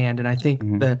hand in hand, and I think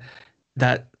Mhm.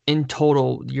 that in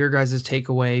total, your guys'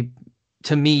 takeaway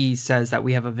to me says that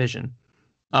we have a vision.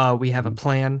 We have a Mhm.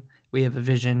 plan. We have a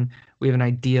vision. We have an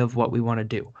idea of what we want to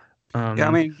do. Yeah, I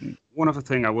Um, mean, one other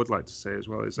thing I would like to say as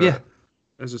well is yeah, that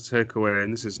as a takeaway,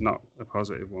 and this is not a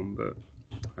positive one, but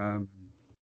um,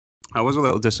 I was a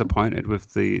little disappointed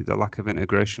with the lack of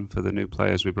integration for the new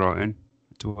players we brought in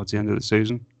towards the end of the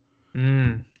season.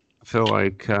 mm, I feel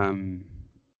like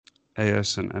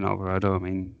AS and Alvarado, I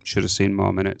mean, should have seen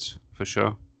more minutes for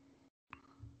sure.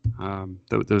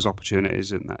 There was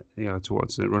opportunities in that,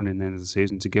 towards the running the end of the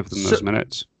season to give them those so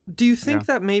minutes. do you Yeah, think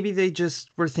that maybe they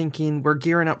just were thinking we're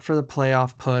gearing up for the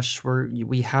playoff push?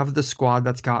 We have the squad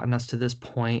that's gotten us to this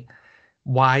point.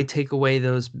 Why take away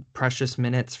those precious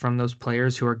minutes from those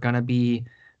players who are going to be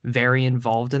very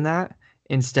involved in that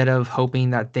instead of hoping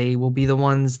that they will be the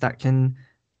ones that can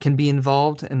be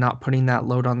involved and not putting that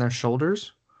load on their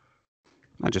shoulders?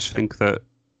 I just think that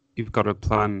you've got to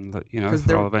plan that, Because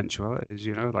for all they're eventualities.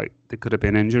 Like there could have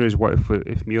been injuries. What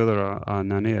if Mueller or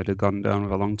Nani had gone down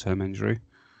with a long-term injury?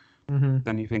 mhm.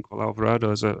 Then you think, well,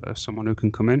 Alvarado is a someone who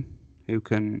can come in, who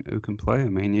can play. I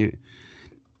mean,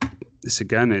 this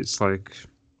again, it's like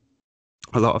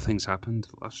a lot of things happened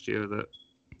last year that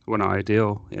were not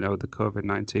ideal. The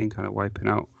COVID-19 kind of wiping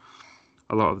out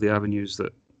a lot of the avenues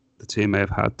that the team may have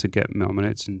had to get more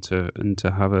minutes and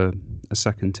to have a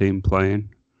second team playing.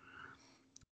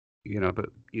 But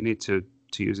you need to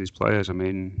use these players. I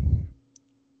mean,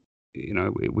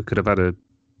 we could have had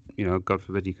God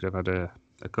forbid, you could have had a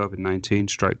COVID-19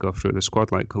 strike go through the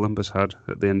squad like Columbus had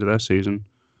at the end of their season,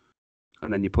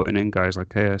 and then you're putting in guys like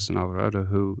KS and Alvarado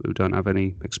who don't have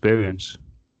any experience.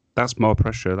 That's more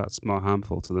pressure. That's more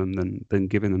harmful to them than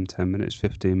giving them 10 minutes,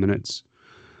 15 minutes,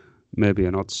 maybe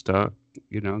an odd start.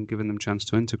 And giving them a chance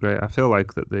to integrate. I feel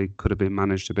like that they could have been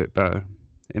managed a bit better,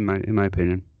 in my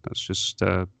opinion. That's just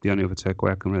the only other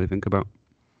takeaway I can really think about.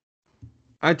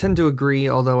 I tend to agree,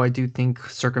 although I do think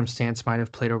circumstance might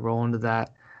have played a role into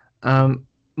that. Um,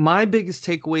 my biggest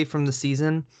takeaway from the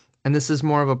season, and this is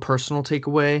more of a personal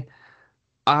takeaway,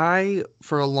 I,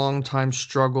 for a long time,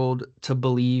 struggled to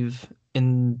believe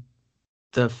in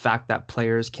the fact that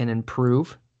players can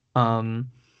improve.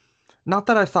 Um, Not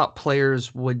that I thought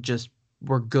players were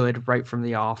good right from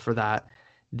the off, or that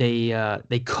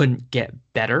they couldn't get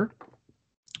better,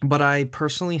 but I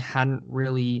personally hadn't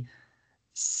really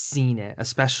seen it,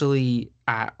 especially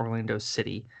at Orlando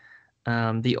City.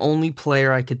 The only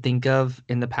player I could think of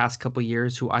in the past couple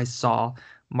years who I saw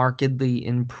markedly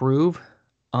improve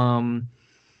um,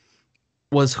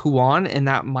 was Juan,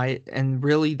 and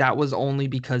really that was only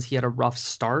because he had a rough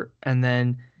start, and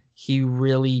then he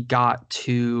really got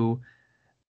to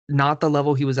not the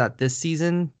level he was at this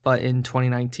season, but in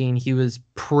 2019 he was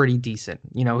pretty decent.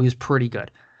 He was pretty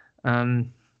good.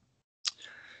 Um,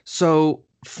 so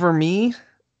for me,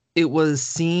 it was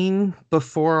seen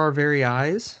before our very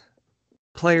eyes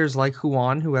players like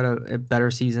Juan, who had a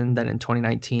better season than in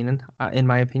 2019, in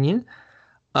my opinion.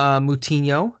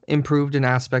 Moutinho improved in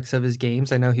aspects of his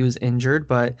games. I know he was injured,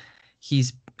 but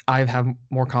he's I have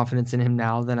more confidence in him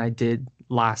now than I did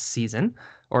last season,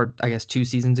 or I guess 2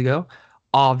 seasons ago.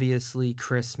 Obviously,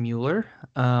 Chris Mueller.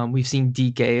 We've seen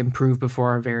DK improve before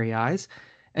our very eyes.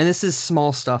 And this is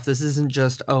small stuff. This isn't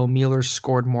just, oh, Mueller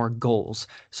scored more goals,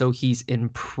 so he's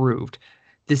improved.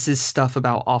 This is stuff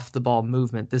about off the ball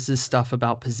movement. This is stuff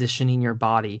about positioning your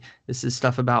body. This is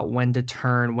stuff about when to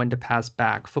turn, when to pass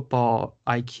back, football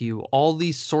IQ, all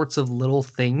these sorts of little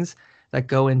things that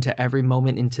go into every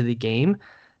moment into the game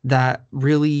that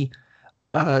really,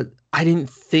 uh, I didn't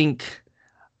think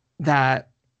that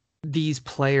these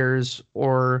players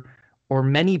or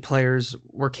many players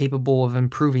were capable of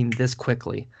improving this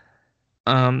quickly.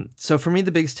 So for me,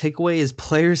 the biggest takeaway is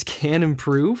players can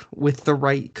improve with the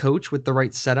right coach, with the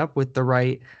right setup, with the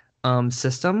right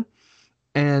system.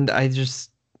 And that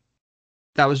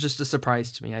was just a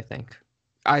surprise to me, I think.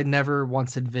 I never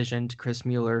once envisioned Chris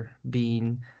Mueller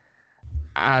being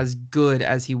as good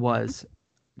as he was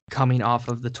coming off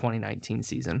of the 2019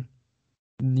 season.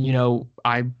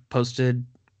 I posted,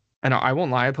 and I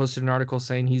won't lie, I posted an article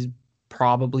saying he's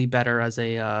probably better as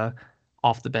a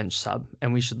off the bench sub,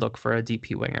 and we should look for a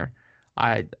DP winger.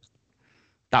 I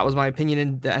That was my opinion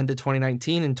in the end of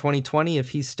 2019 and 2020. If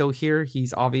he's still here,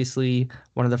 he's obviously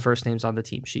one of the first names on the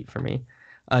team sheet for me.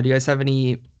 Do you guys have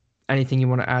anything you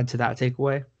want to add to that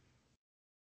takeaway?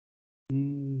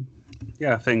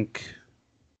 Yeah, I think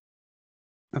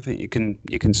you can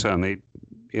certainly,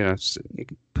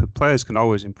 players can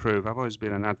always improve. I've always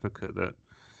been an advocate that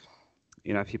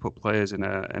you know, if you put players in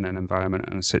an environment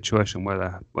and a situation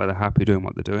where they're happy doing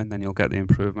what they're doing, then you'll get the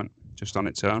improvement just on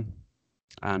its own.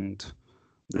 And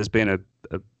there's been a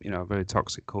very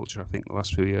toxic culture, I think, the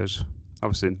last few years.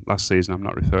 Obviously, last season I'm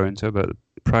not referring to, but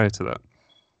prior to that.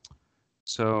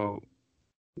 So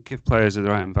give players the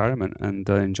right environment and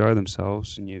they enjoy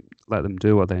themselves, and you let them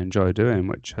do what they enjoy doing,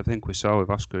 which I think we saw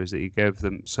with Oscar is that he gave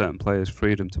them certain players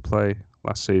freedom to play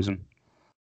last season.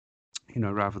 You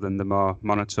know, rather than the more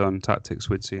monotone tactics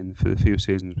we'd seen for the few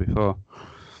seasons before.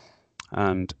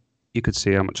 And you could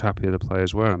see how much happier the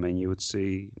players were. I mean, you would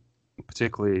see,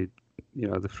 particularly, you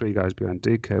know, the three guys behind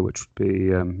DK, which would be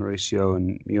Mauricio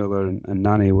and Mueller and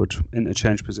Nani, would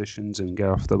interchange positions and get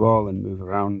off the ball and move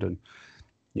around. And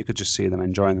you could just see them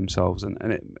enjoying themselves. And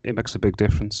it makes a big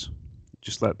difference.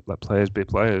 Just let players be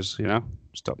players, you know.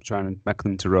 Stop trying to make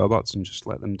them to robots and just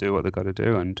let them do what they've got to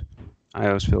do. And I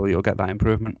always feel you'll get that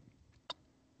improvement.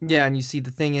 Yeah, and you see,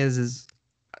 the thing is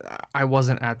I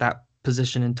wasn't at that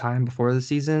position in time before the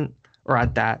season, or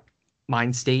at that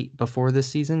mind state before this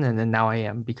season, and then now I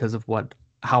am because of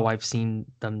how I've seen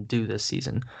them do this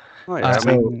season. Oh yeah, I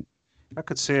mean, I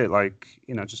could see it like,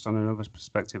 you know, just on another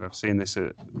perspective. I've seen this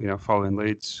at, you know, following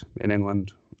Leeds in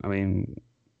England. I mean,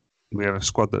 we have a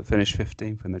squad that finished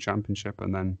 15th in the Championship,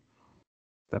 and then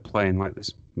they're playing like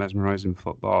this mesmerising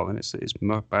football, and it's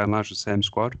by and large the same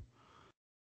squad.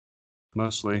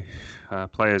 Mostly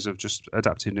players have just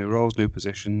adapted new roles, new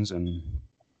positions, and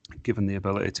given the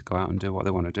ability to go out and do what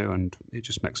they want to do, and it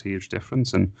just makes a huge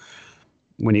difference. And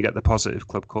when you get the positive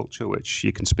club culture, which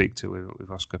you can speak to with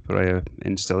Oscar Pereira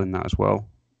instilling that as well,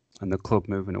 and the club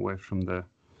moving away from the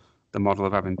model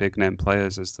of having big name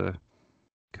players as the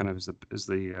kind of as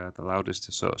the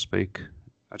loudest, so to speak.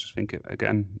 I just think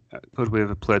could we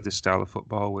have played this style of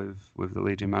football with the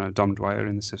leading man of Dom Dwyer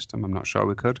in the system? I'm not sure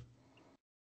we could.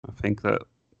 I think that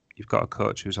you've got a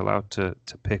coach who's allowed to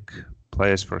pick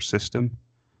players for a system,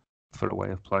 for a way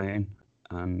of playing,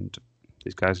 and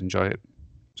these guys enjoy it.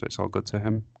 So it's all good to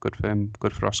him, good for him,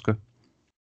 good for Oscar.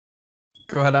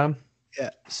 Go ahead, Adam. Yeah,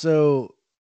 so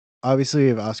obviously we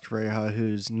have Oscar Pereira,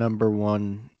 whose number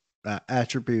one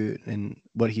attribute and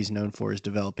what he's known for is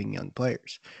developing young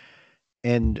players.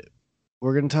 And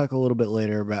we're going to talk a little bit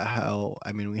later about how,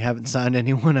 I mean, we haven't signed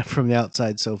anyone from the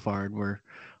outside so far, and we're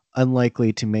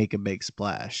unlikely to make a big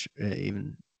splash.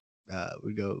 Even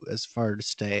we go as far to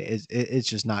stay. It's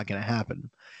just not going to happen.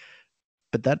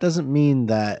 But that doesn't mean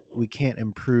that we can't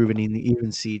improve and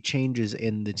even see changes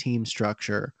in the team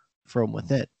structure from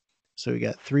within. So we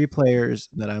got 3 players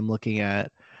that I'm looking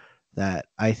at that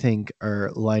I think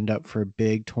are lined up for a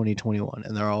big 2021,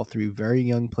 and they're all 3 very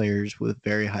young players with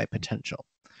very high potential.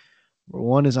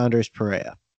 One is Andres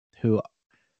Pereira, who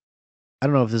I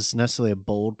don't know if this is necessarily a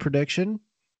bold prediction,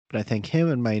 but I think him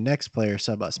and my next player,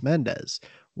 Sebas Mendez,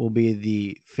 will be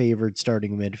the favored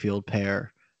starting midfield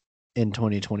pair in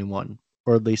 2021,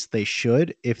 or at least they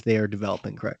should if they are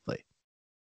developing correctly.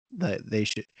 They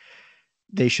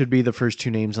should be the first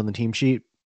 2 names on the team sheet.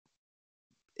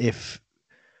 If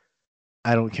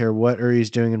I don't care what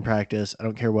Uri's doing in practice, I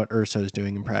don't care what Urso is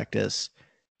doing in practice,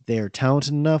 they are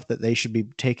talented enough that they should be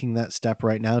taking that step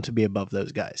right now to be above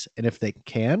those guys. And if they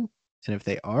can, and if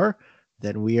they are,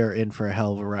 then we are in for a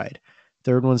hell of a ride.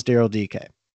 Third one's Daryl DK.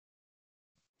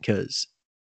 Because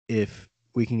if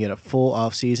we can get a full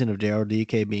offseason of Daryl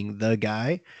DK being the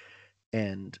guy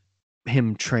and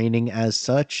him training as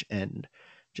such and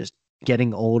just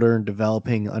getting older and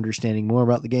developing, understanding more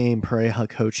about the game, Pereira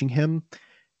coaching him,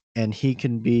 and he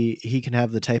can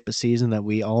have the type of season that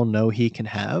we all know he can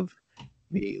have,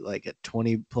 be like a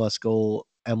 20-plus goal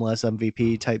MLS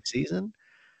MVP type season,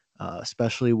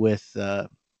 especially with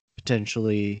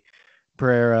potentially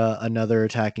Pereira, another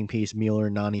attacking piece, Mueller,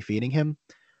 and Nani feeding him.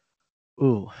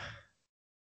 Ooh.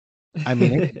 I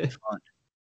mean, it could be fun.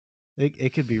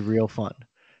 It could be real fun.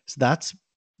 So that's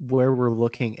where we're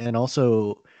looking. And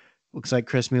also, looks like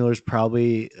Chris Mueller's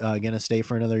probably going to stay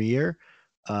for another year.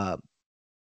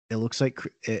 It looks like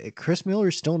Chris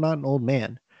Mueller's still not an old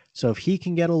man. So if he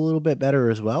can get a little bit better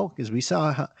as well, because we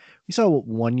saw what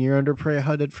 1 year under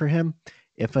Pereira did for him.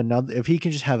 If he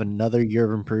can just have another year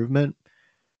of improvement,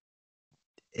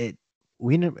 I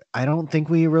don't think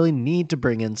we really need to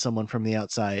bring in someone from the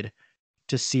outside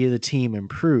to see the team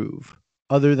improve.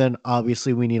 Other than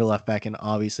obviously we need a left back and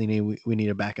obviously we need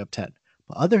a backup 10.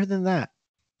 But other than that,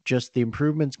 just the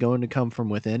improvement's going to come from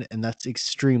within, and that's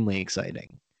extremely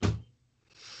exciting.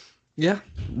 Yeah,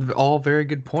 all very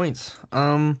good points.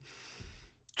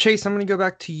 Chase, I'm going to go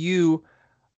back to you.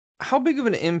 How big of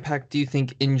an impact do you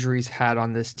think injuries had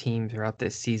on this team throughout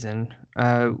this season?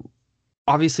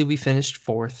 Obviously, we finished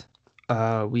 4th.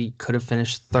 We could have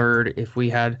finished 3rd if we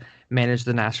had manage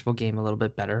the Nashville game a little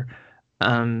bit better.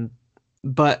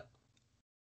 But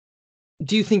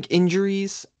do you think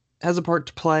injuries has a part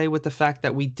to play with the fact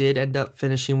that we did end up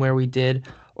finishing where we did,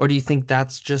 or do you think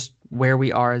that's just where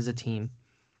we are as a team?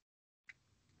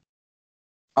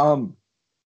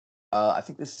 I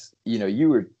think this,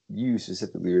 you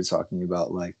specifically were talking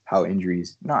about like how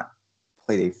injuries not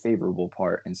played a favorable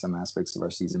part in some aspects of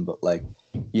our season, but like,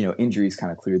 injuries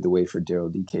kind of cleared the way for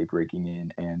Daryl Dike breaking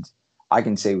in. And I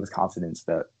can say with confidence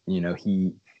that,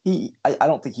 I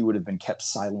don't think he would have been kept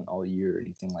silent all year or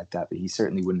anything like that, but he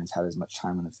certainly wouldn't have had as much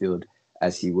time on the field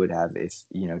as he would have if,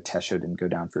 Tesho didn't go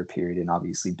down for a period. And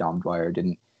obviously Dom Dwyer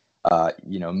didn't,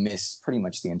 miss pretty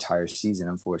much the entire season,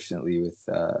 unfortunately, with,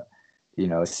 a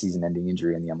season-ending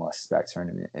injury in the MLS back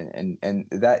tournament. And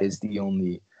that is the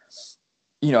only,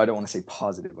 I don't want to say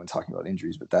positive when talking about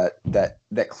injuries, but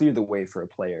that cleared the way for a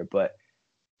player. But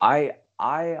I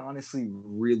honestly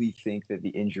really think that the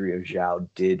injury of João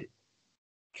did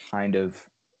kind of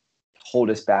hold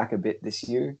us back a bit this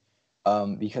year,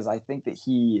 because I think that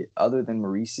he, other than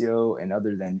Mauricio and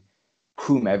other than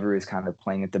whomever is kind of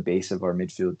playing at the base of our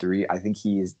midfield three, I think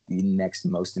he is the next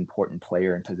most important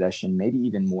player in possession, maybe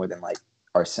even more than like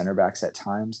our center backs at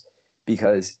times,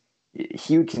 because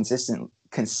he would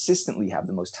consistently have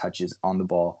the most touches on the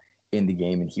ball in the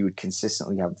game, and he would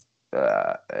consistently have,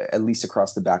 at least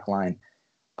across the back line,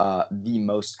 the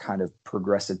most kind of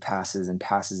progressive passes and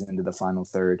passes into the final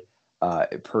third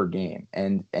per game.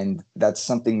 And that's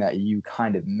something that you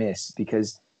kind of miss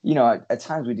because, at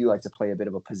times we do like to play a bit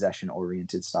of a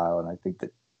possession-oriented style, and I think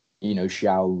that,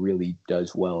 João really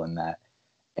does well in that.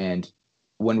 And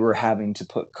when we're having to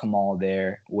put Kamal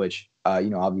there, which,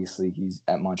 obviously he's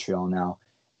at Montreal now,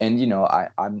 and,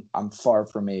 I'm far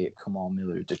from a Kamal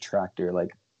Miller detractor.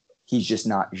 Like, he's just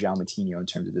not João Moutinho in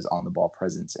terms of his on-the-ball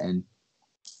presence. And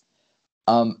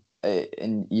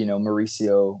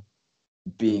Mauricio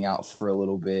being out for a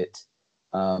little bit,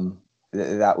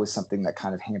 that was something that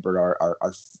kind of hampered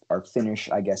our finish,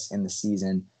 I guess, in the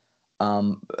season.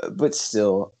 But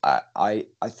still, I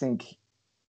think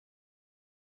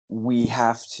we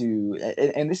have to,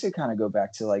 and this would kind of go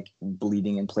back to like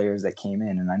bleeding in players that came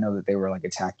in. And I know that they were like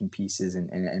attacking pieces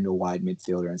and a wide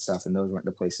midfielder and stuff, and those weren't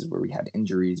the places where we had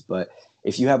injuries. But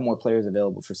if you have more players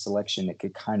available for selection, it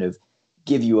could kind of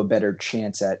give you a better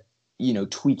chance at,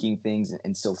 tweaking things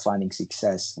and still finding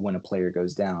success when a player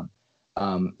goes down.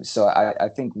 So I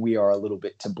think we are a little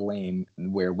bit to blame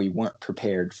where we weren't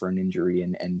prepared for an injury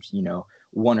and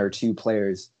one or two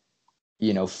players,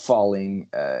 falling,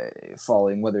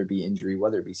 whether it be injury,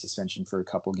 whether it be suspension for a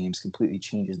couple games, completely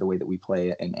changes the way that we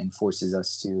play and forces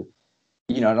us to,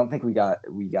 I don't think we got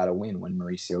a win when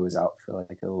Mauricio was out for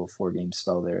like a little 4-game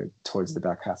spell there towards the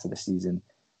back half of the season.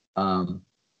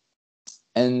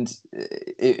 And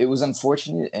it was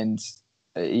unfortunate. And,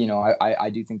 I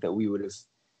do think that we would have,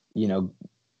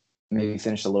 maybe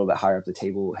finished a little bit higher up the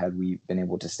table had we been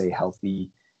able to stay healthy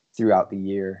throughout the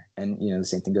year. And, the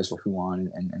same thing goes for Juan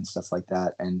and stuff like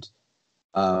that. And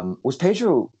was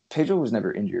Pedro was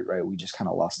never injured, right? We just kind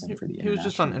of lost him for the He was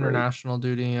just on international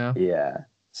duty, yeah. Yeah.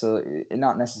 So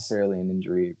not necessarily an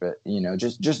injury, but,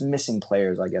 just missing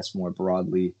players, I guess, more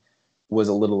broadly was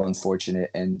a little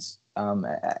unfortunate. And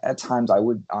at times I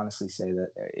would honestly say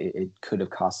that it could have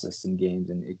cost us some games,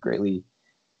 and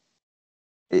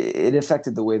it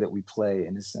affected the way that we play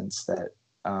in a sense that,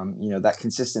 that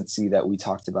consistency that we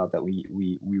talked about that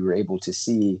we were able to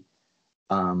see,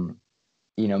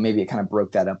 maybe it kind of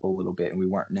broke that up a little bit and we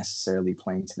weren't necessarily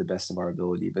playing to the best of our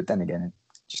ability. But then again, it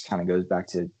just kind of goes back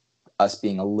to us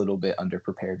being a little bit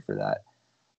underprepared for that.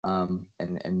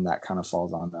 And that kind of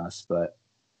falls on us. But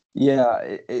yeah,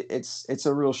 it's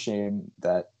a real shame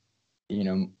that,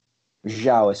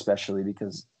 João especially,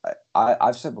 because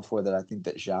I've said before that I think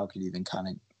that João could even kind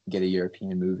of get a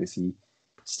European move if he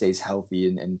stays healthy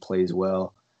and plays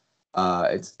well.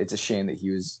 It's a shame that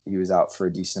he was out for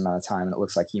a decent amount of time, and it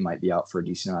looks like he might be out for a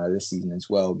decent amount of this season as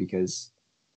well, because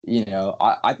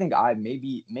I think I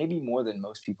maybe more than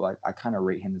most people I kind of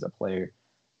rate him as a player,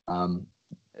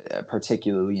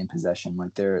 particularly in possession.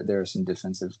 Like there are some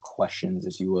defensive questions,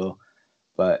 if you will.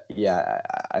 But yeah,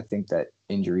 I think that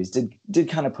injuries did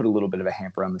kind of put a little bit of a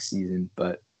hamper on the season.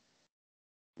 But,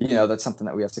 that's something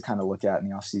that we have to kind of look at in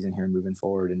the offseason here moving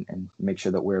forward and make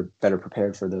sure that we're better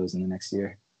prepared for those in the next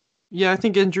year. Yeah, I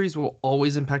think injuries will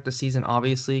always impact the season,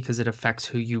 obviously, because it affects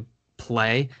who you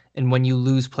play. And when you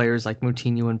lose players like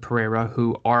Moutinho and Pereira,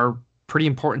 who are pretty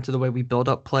important to the way we build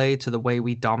up play, to the way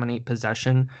we dominate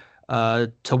possession,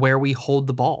 to where we hold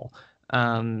the ball.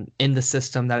 In the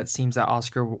system that it seems that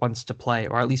Oscar wants to play,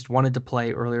 or at least wanted to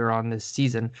play earlier on this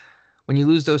season. When you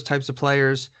lose those types of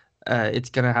players, it's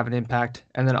going to have an impact.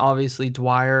 And then obviously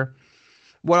Dwyer.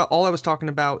 All I was talking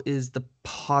about is the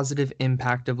positive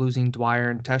impact of losing Dwyer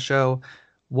and Tesho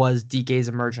was DK's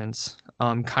emergence.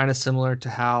 Kind of similar to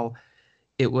how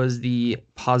it was the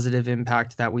positive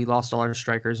impact that we lost all our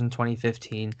strikers in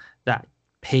 2015 that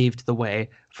paved the way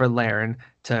for Larin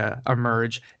to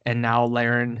emerge. And now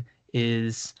Larin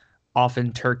is off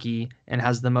in Turkey and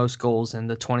has the most goals in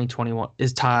the 2021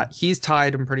 is tied. He's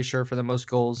tied, I'm pretty sure, for the most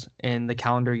goals in the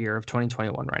calendar year of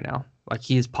 2021 right now. Like,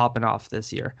 he is popping off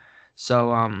this year.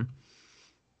 So,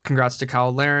 congrats to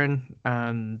Kyle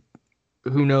Larin.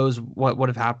 Who knows what would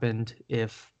have happened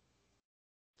if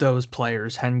those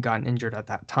players hadn't gotten injured at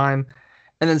that time.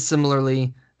 And then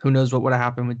similarly, who knows what would have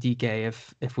happened with DK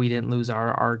if we didn't lose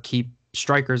our key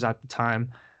strikers at the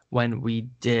time when we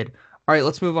did. All right,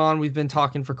 let's move on. We've been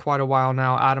talking for quite a while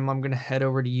now. Adam, I'm going to head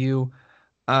over to you.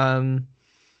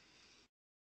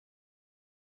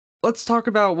 Let's talk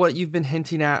about what you've been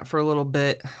hinting at for a little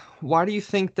bit. Why do you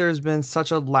think there's been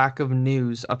such a lack of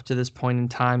news up to this point in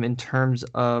time in terms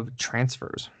of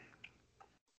transfers?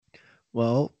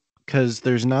 Well, because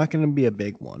there's not going to be a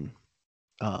big one.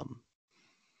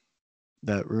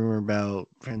 That rumor about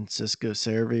Francisco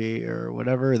Cervi or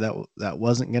whatever, that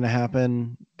wasn't going to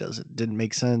happen. Didn't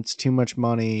make sense. Too much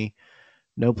money,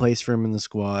 no place for him in the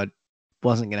squad.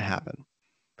 Wasn't going to happen.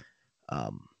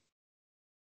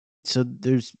 So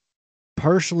there's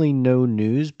partially no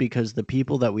news because the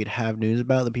people that we'd have news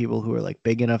about, the people who are like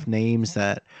big enough names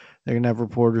that they're going to have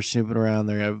reporters snooping around,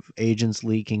 they're going to have agents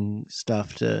leaking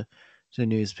stuff to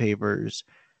newspapers.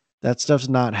 That stuff's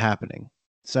not happening.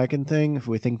 Second thing, if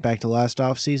we think back to last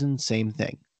offseason, same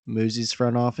thing. Moosey's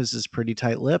front office is pretty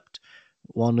tight-lipped.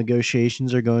 While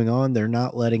negotiations are going on, they're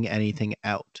not letting anything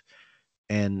out.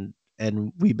 And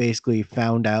we basically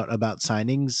found out about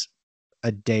signings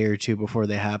a day or two before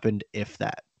they happened, if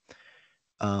that.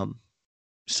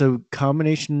 So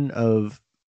combination of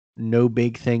no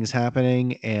big things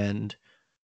happening and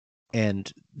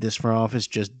this front office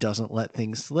just doesn't let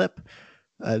things slip.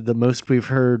 The most we've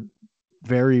heard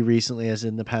very recently, as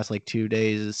in the past like 2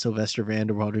 days, is Sylvester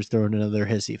Vanderwalder's throwing another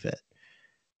hissy fit.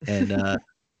 And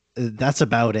that's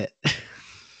about it.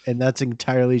 And that's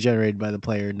entirely generated by the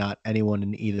player, not anyone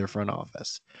in either front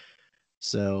office.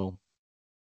 So,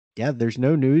 yeah, there's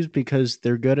no news because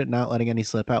they're good at not letting any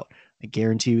slip out. I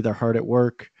guarantee you they're hard at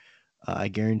work. I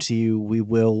guarantee you we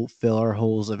will fill our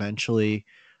holes eventually.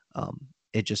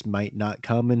 It just might not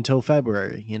come until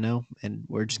February, and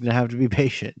we're just going to have to be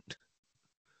patient.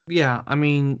 Yeah, I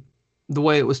mean, the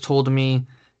way it was told to me,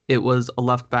 it was a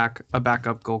left back, a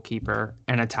backup goalkeeper,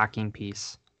 and attacking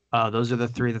piece. Those are the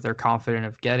three that they're confident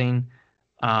of getting.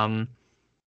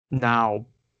 Now,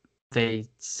 they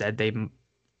said they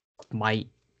might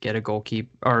get a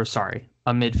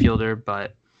midfielder,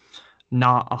 but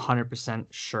not 100%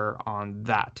 sure on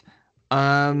that.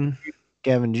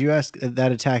 Gavin, did you ask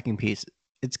that attacking piece?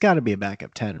 It's got to be a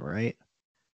backup 10, right?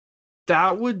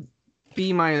 That would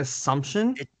be my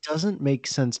assumption. It doesn't make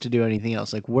sense to do anything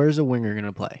else. Like, where's a winger going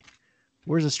to play?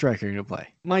 Where's a striker going to play?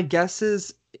 My guess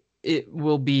is it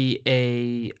will be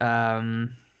a.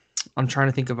 I'm trying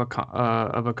to think of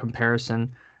a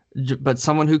comparison, but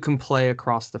someone who can play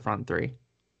across the front three,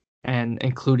 and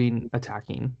including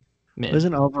attacking mid.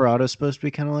 Isn't Alvarado supposed to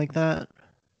be kind of like that?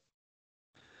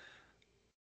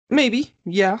 Maybe,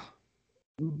 yeah.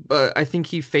 But I think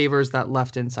he favors that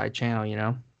left inside channel,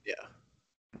 Yeah.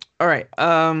 All right.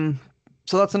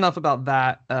 So that's enough about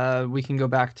that. We can go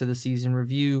back to the season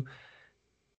review.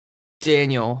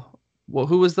 Daniel,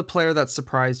 who was the player that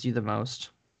surprised you the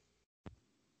most?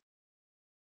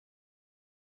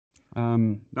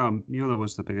 No, Mueller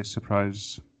was the biggest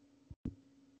surprise.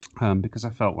 Because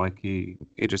I felt like he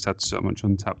just had so much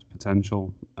untapped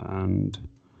potential, and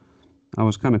I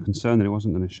was kind of concerned that he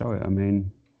wasn't going to show it. I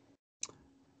mean,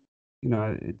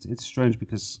 it's strange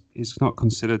because he's not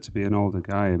considered to be an older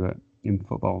guy, but in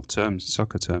football terms,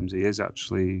 soccer terms, he is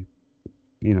actually,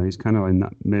 he's kind of in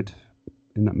that mid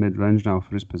range now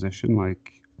for his position.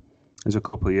 Like, there's a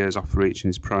couple of years off reaching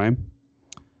his prime,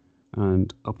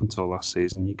 and up until last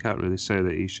season, you can't really say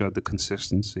that he showed the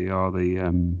consistency or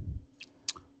the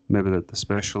maybe the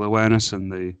spatial awareness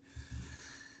and the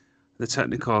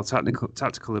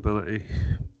tactical ability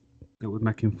that would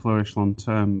make him flourish long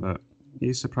term. But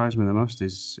he surprised me the most.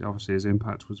 Obviously his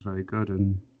impact was very good,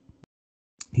 and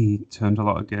he turned a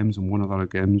lot of games and won a lot of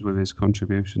games with his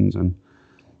contributions, and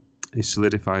he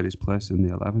solidified his place in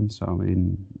the 11. So I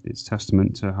mean, it's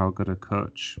testament to how good a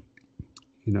coach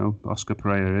Oscar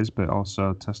Pereira is, but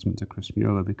also testament to Chris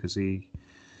Mueller, because he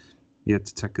had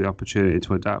to take the opportunity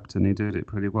to adapt, and he did it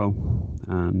pretty well.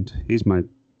 And he's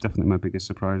definitely my biggest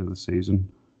surprise of the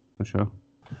season. for sure.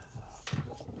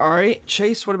 All right,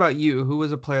 Chase, what about you? Who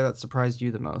was a player that surprised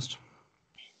you the most?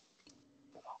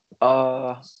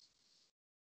 I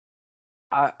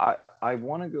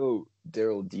want to go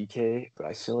Daryl DK, but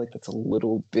I feel like that's a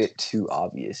little bit too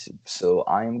obvious. So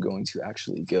I am going to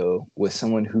actually go with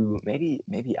someone who maybe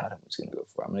Adam was going to go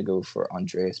for. I'm going to go for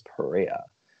Andreas Perea.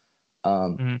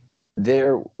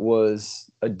 There was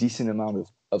a decent amount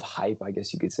of hype, I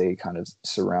guess you could say, kind of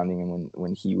surrounding him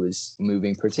when he was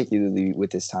moving, particularly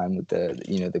with this time with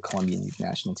the Colombian youth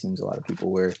national teams. A lot of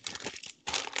people were,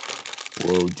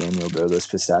 whoa, Daniel, are those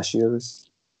pistachios?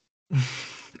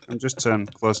 I'm just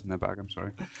closing the bag. I'm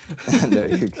sorry. No,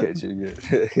 you're good. You're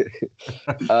good.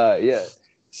 Yeah.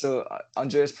 So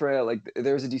Andreas Perea, like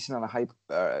there was a decent amount of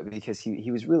hype because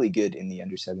he was really good in the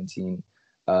under-17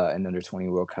 and under-20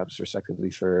 World Cups, respectively,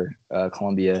 for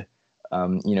Colombia.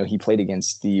 He played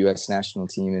against the U.S. national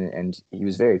team, and he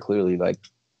was very clearly like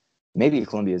maybe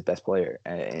Colombia's best player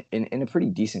in a pretty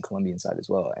decent Colombian side as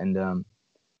well. And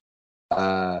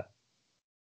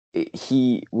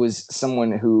he was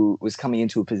someone who was coming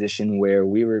into a position where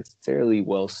we were fairly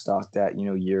well stocked at,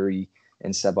 Yuri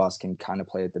and Sebas can kind of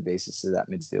play at the basis of that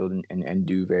midfield and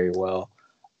do very well.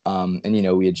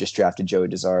 And we had just drafted Joey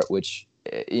Desart, which,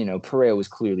 Perea was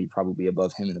clearly probably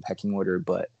above him in the pecking order,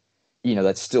 but,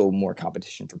 that's still more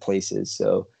competition for places.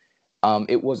 So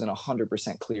it wasn't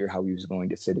 100% clear how he was going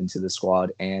to fit into the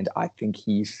squad. And I think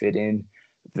he fit in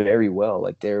very well.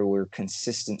 Like there were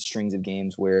consistent strings of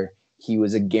games where he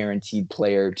was a guaranteed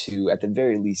player to, at the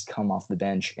very least, come off the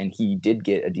bench. And he did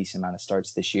get a decent amount of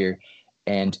starts this year.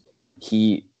 And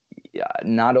he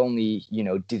not only,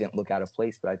 didn't look out of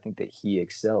place, but I think that he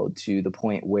excelled to the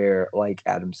point where, like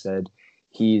Adam said,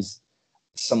 he's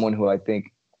someone who I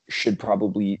think should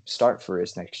probably start for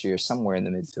us next year somewhere in the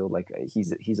midfield. Like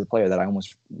he's a player that I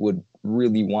almost would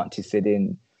really want to fit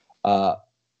in,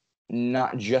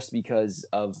 not just because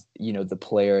of, the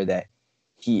player that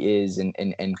he is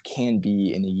and can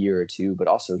be in a year or two, but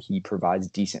also he provides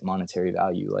decent monetary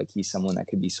value. Like he's someone that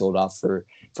could be sold off for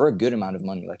a good amount of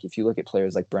money. Like if you look at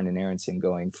players like Brendan Aronson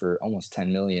going for almost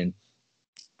 10 million,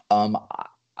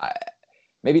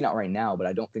 maybe not right now, but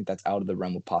I don't think that's out of the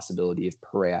realm of possibility if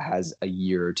Perea has a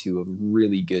year or two of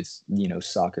really good,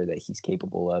 soccer that he's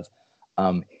capable of.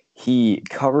 He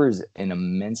covers an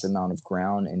immense amount of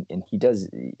ground and he does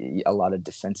a lot of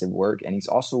defensive work. And he's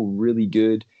also really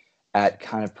good at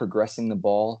kind of progressing the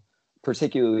ball,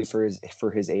 particularly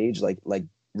for his age, like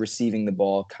receiving the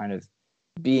ball, kind of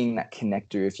being that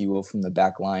connector, if you will, from the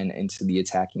back line into the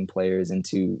attacking players,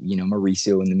 into,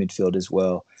 Mauricio in the midfield as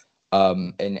well.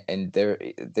 And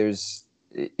there's,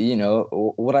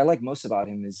 what I like most about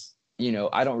him is,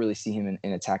 I don't really see him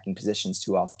in attacking positions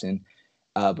too often,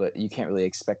 but you can't really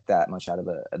expect that much out of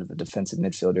a defensive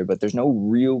midfielder. But there's no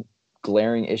real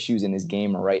glaring issues in his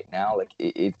game right now. Like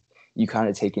if you kind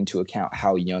of take into account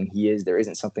how young he is, there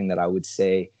isn't something that I would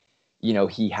say,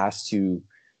 he has to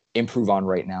improve on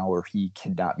right now, or he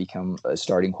cannot become a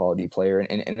starting quality player.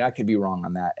 And I could be wrong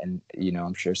on that. And,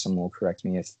 I'm sure someone will correct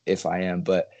me if I am,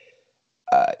 but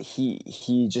he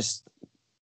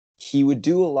would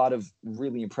do a lot of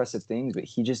really impressive things, but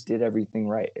he just did everything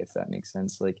right, if that makes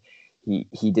sense. Like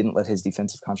he didn't let his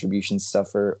defensive contributions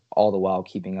suffer, all the while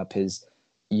keeping up his,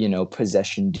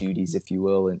 possession duties, if you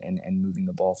will, and moving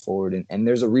the ball forward. And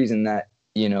there's a reason that,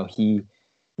 he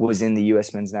was in the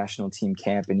U.S. men's national team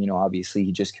camp. And, obviously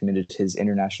he just committed his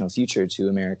international future to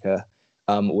America,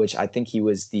 which I think he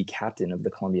was the captain of the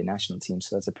Colombian national team.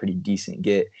 So that's a pretty decent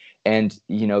get. And,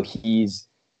 he's,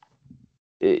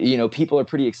 people are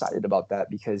pretty excited about that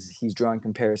because he's drawing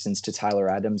comparisons to Tyler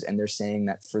Adams, and they're saying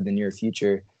that for the near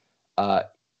future,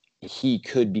 he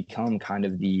could become kind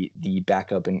of the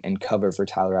backup and cover for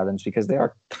Tyler Adams, because they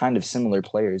are kind of similar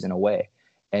players in a way.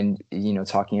 And,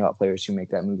 talking about players who make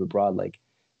that move abroad, like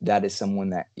that is someone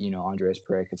that, Andreas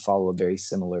Perea could follow a very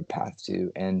similar path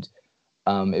to. And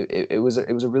it was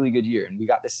a really good year, and we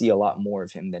got to see a lot more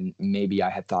of him than maybe I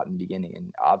had thought in the beginning.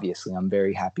 And obviously I'm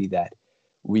very happy that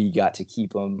we got to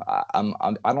keep him. I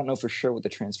don't know for sure what the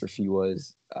transfer fee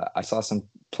was. I saw some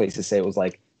places say it was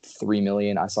like 3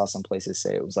 million. I saw some places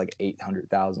say it was like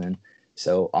 800,000.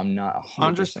 So I'm not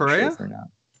 100% sure for now.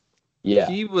 Yeah,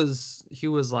 he was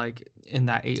like in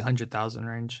that 800,000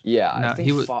 range. Yeah, no, I think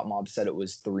FotMob said it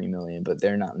was 3 million, but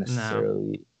they're not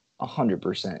necessarily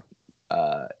 100%.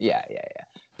 Yeah.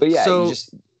 But yeah, so, you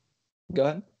just go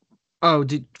ahead. Oh,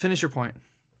 finish your point.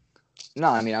 No,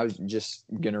 I mean, I was just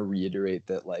gonna reiterate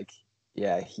that, like,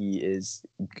 yeah, he is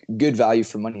good value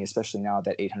for money, especially now at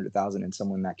that 800,000, and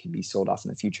someone that can be sold off in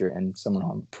the future, and someone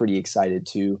I'm pretty excited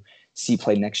to see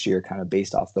play next year, kind of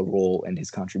based off the role and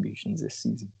his contributions this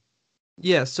season.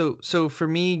 Yeah, so for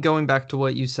me, going back to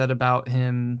what you said about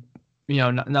him,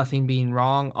 nothing being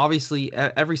wrong. Obviously,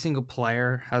 every single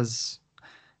player has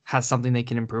something they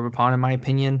can improve upon, in my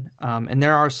opinion. And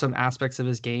there are some aspects of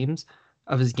his game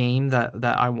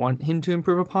that I want him to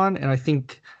improve upon. And I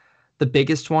think the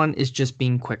biggest one is just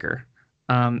being quicker.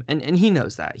 And he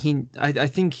knows that. I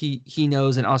think he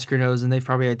knows, and Oscar knows, and they've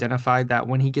probably identified that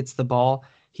when he gets the ball,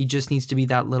 he just needs to be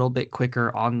that little bit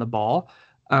quicker on the ball.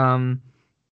 Um,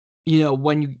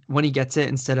 when he gets it,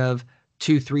 instead of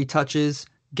 2-3 touches,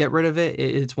 get rid of it.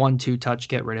 It's 1-2 touch,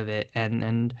 get rid of it,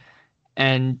 and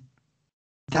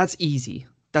that's easy.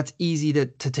 That's easy to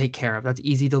take care of. That's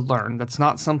easy to learn. That's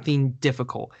not something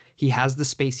difficult. He has the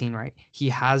spacing right. He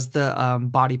has the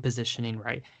body positioning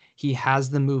right. He has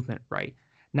the movement right.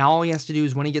 Now all he has to do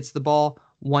is, when he gets the ball,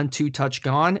 1-2 touch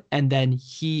gone, and then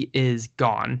he is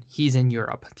gone. He's in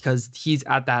Europe, because he's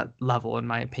at that level, in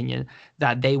my opinion,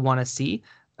 that they want to see.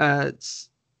 Uh,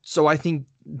 so I think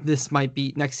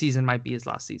next season might be his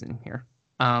last season here.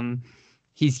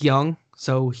 He's young,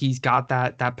 so he's got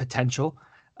that potential.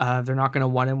 They're not going to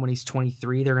want him when he's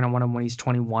 23. They're going to want him when he's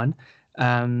 21.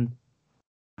 And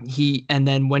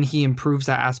then when he improves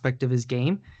that aspect of his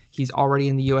game, he's already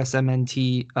in the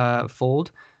USMNT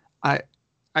fold.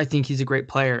 I think he's a great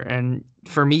player, and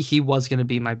for me, he was going to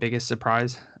be my biggest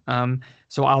surprise.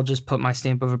 So I'll just put my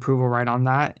stamp of approval right on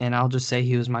that, and I'll just say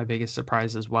he was my biggest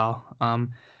surprise as well.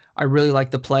 I really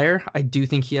like the player. I do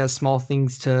think he has small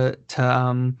things to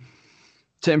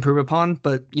improve upon,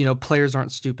 but players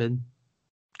aren't stupid.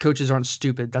 Coaches aren't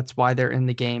stupid. That's why they're in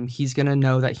the game. He's going to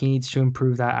know that he needs to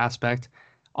improve that aspect.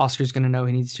 Oscar's going to know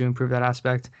he needs to improve that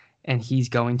aspect, and he's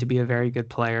going to be a very good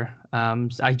player.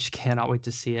 I just cannot wait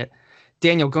to see it.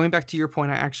 Daniel, going back to your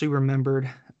point, I actually remembered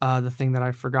the thing that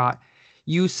I forgot.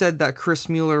 You said that Chris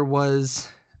Mueller was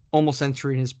almost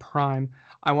entering his prime.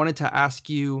 I wanted to ask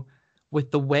you, with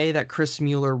the way that Chris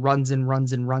Mueller runs and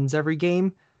runs and runs every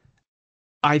game,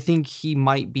 I think he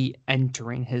might be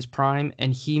entering his prime,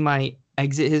 and he might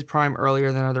exit his prime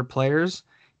earlier than other players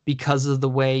because of the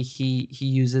way he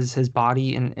uses his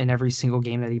body in every single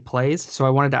game that he plays. So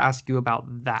I wanted to ask you about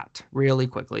that really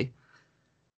quickly.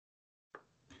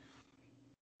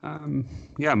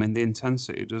 Yeah, I mean, the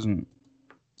intensity doesn't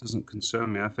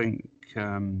concern me. I think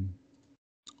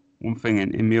one thing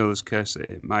in Mueller's case,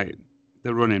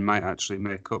 the running might actually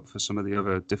make up for some of the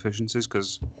other deficiencies,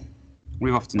 because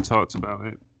we've often talked about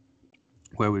it,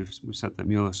 where we've said that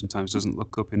Mueller sometimes doesn't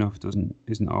look up enough,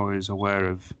 isn't always aware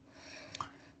of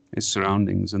his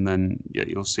surroundings, and then yet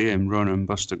you'll see him run and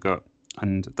bust a gut,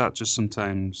 and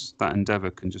that endeavour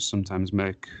can just sometimes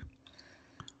make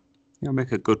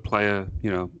a good player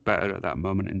better at that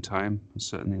moment in time.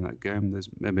 Certainly in that game, there's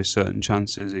maybe certain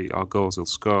chances or goals he'll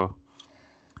score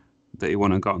that he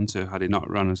wouldn't have gotten to had he not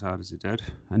run as hard as he did.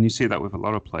 And you see that with a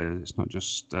lot of players. It's not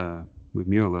just with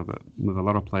Mueller, but with a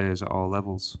lot of players at all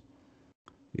levels.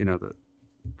 That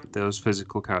those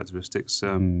physical characteristics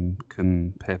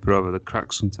can paper over the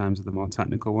cracks sometimes of the more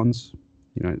technical ones.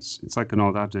 It's like an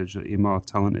old adage that your more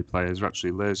talented players are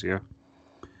actually lazier,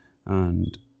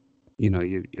 and you're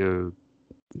your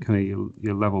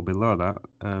level below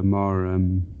that more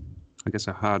I guess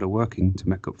are harder working to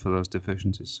make up for those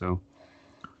deficiencies. So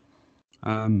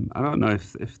I don't know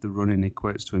if the running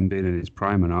equates to him being in his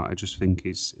prime or not. I just think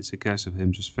it's a case of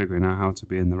him just figuring out how to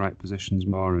be in the right positions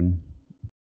more and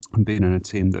being in a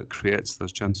team that creates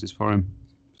those chances for him.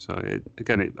 So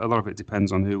a lot of it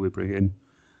depends on who we bring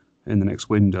in the next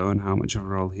window and how much of a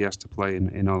role he has to play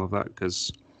in all of that,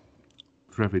 because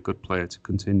for every good player to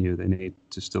continue, they need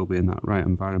to still be in that right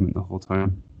environment the whole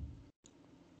time.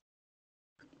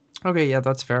 Okay, yeah,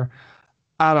 that's fair.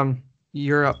 Adam,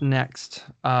 you're up next.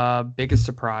 Biggest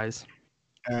surprise.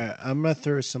 All right, I'm gonna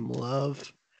throw some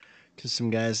love to some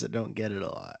guys that don't get it a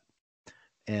lot,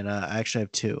 and I actually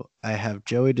have two. I have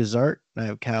Joey Desart and I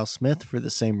have Kyle Smith for the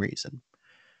same reason.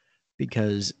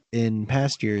 Because in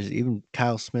past years, even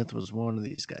Kyle Smith was one of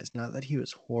these guys. Not that he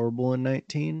was horrible in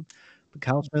 19, but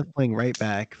Kyle Smith playing right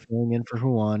back, filling in for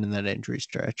Juan in that injury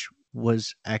stretch,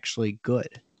 was actually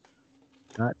good.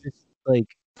 Not just like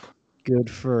good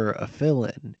for a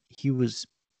fill-in. He was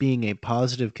being a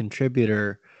positive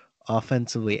contributor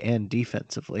offensively and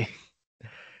defensively.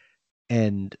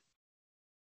 And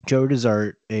Joe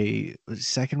Desart, a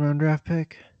second-round draft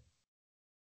pick?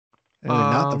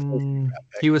 Not the first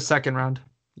draft pick. He was second round.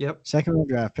 Yep. Second round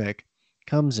draft pick,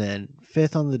 comes in,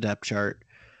 fifth on the depth chart.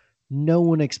 No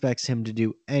one expects him to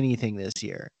do anything this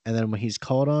year. And then when he's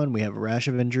called on, we have a rash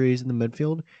of injuries in the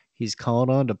midfield. He's called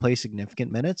on to play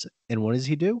significant minutes. And what does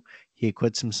he do? He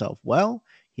acquits himself well.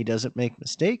 He doesn't make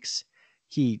mistakes.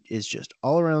 He is just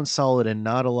all around solid and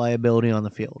not a liability on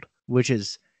the field. which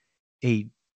is a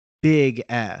big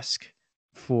ask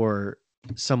for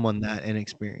someone that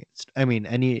inexperienced. I mean,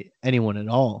 anyone at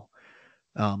all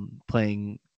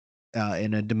playing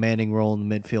in a demanding role in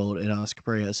the midfield in Oscar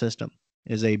Pereira's system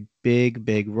is a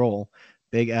big role,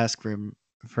 big ask for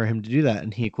him to do that,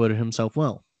 and he acquitted himself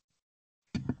well.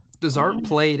 Desart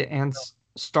played and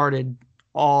started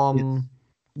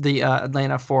the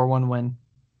Atlanta 4-1 win.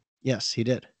 Yes, he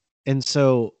did. And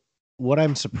so what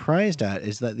I'm surprised at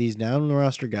is that these down the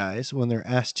roster guys, when they're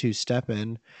asked to step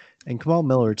in, and Kamal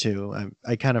Miller too,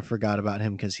 I kind of forgot about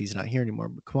him because he's not here anymore,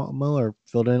 but Kamal Miller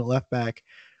filled in at left back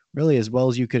really as well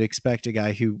as you could expect a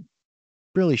guy who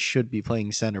really should be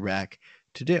playing center back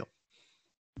to do.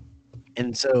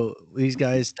 And so these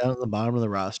guys down at the bottom of the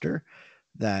roster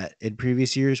that in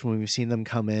previous years when we've seen them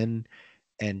come in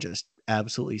and just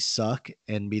absolutely suck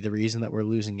and be the reason that we're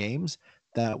losing games,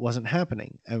 that wasn't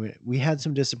happening. I mean, we had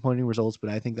some disappointing results, but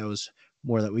I think that was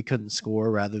more that we couldn't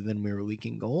score rather than we were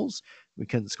leaking goals. We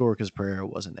couldn't score because Pereira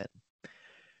wasn't in.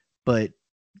 But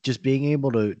just being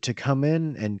able to come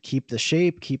in and keep the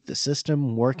shape, keep the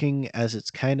system working as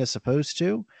it's kind of supposed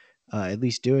to, at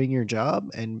least doing your job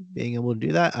and being able to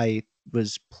do that, I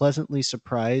was pleasantly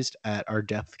surprised at our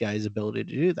depth guys' ability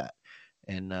to do that.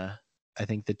 And I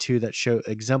think the two that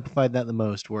exemplified that the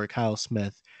most were Kyle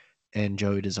Smith and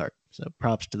Joey Desart. So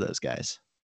props to those guys.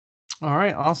 All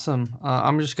right, awesome.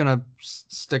 I'm just going to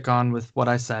stick on with what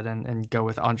I said and go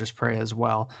with Andres Pereira as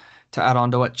well to add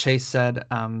on to what Chase said,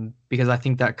 because I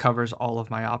think that covers all of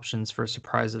my options for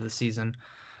surprise of the season.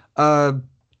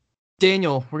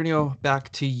 Daniel, we're going to go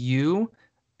back to you,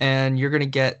 and you're going to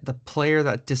get the player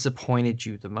that disappointed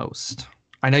you the most.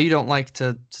 I know you don't like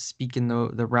to speak in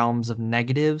the realms of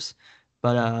negatives,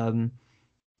 but I'm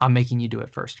making you do it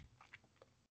first.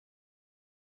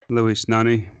 Luis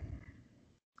Nani.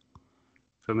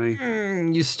 For me.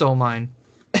 You stole mine.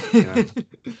 Yeah.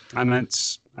 And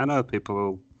I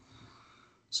know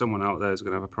someone out there is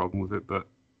going to have a problem with it, but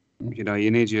you know,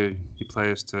 you need your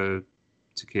players to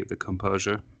keep the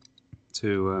composure,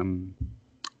 to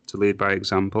lead by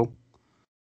example.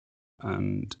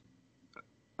 And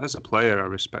as a player, I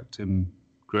respect him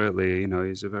greatly. You know,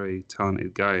 he's a very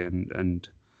talented guy, and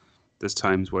there's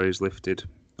times where he's lifted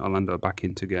Orlando back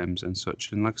into games and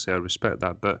such. And like I say, I respect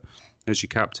that. But as your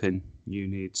captain, you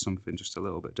need something just a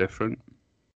little bit different.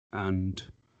 And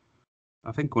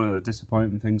I think one of the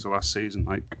disappointing things of last season,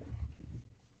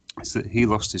 is that he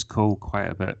lost his cool quite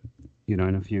a bit, you know,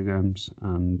 in a few games.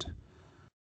 And,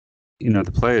 you know,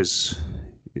 the players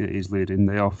he's leading,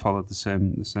 they all followed the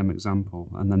same example.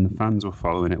 And then the fans were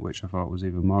following it, which I thought was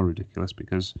even more ridiculous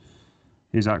because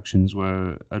his actions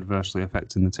were adversely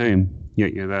affecting the team,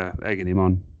 yet you're there egging him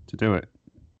on to do it.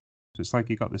 So it's like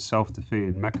you got this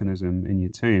self-defeating mechanism in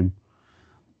your team,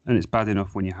 and it's bad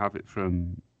enough when you have it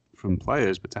from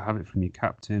players, but to have it from your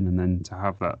captain and then to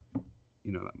have that,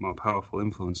 you know, that more powerful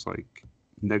influence, like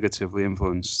negatively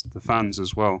influence the fans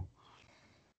as well.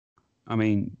 I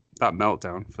mean, that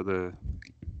meltdown for the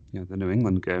New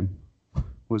England game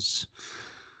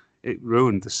it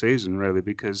ruined the season really,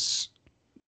 because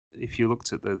if you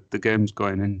looked at the games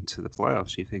going into the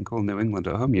playoffs, you think, oh, New England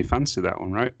at home, you fancy that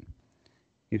one, right?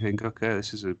 You think, okay,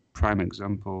 this is a prime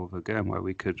example of a game where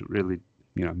we could really,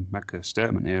 you know, make a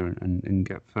statement here and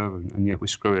get further, and yet we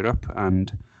screw it up.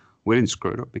 And we didn't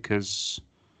screw it up because,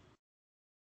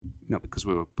 not because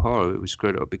we were poor, we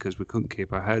screwed it up because we couldn't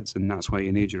keep our heads, and that's where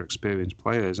you need your experienced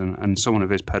players. And someone of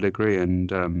his pedigree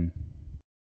and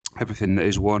everything that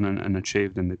he's won and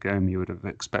achieved in the game, you would have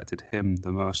expected him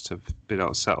the most to have been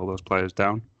able to settle those players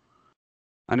down.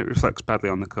 And it reflects badly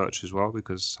on the coach as well,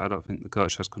 because I don't think the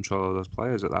coach has control of those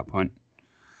players at that point.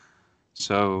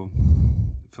 So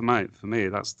for me,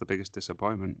 that's the biggest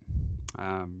disappointment.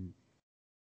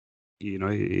 You know,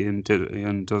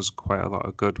 Ian does quite a lot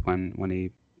of good when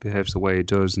he behaves the way he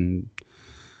does, and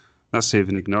that's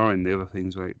even ignoring the other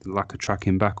things like the lack of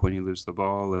tracking back when you lose the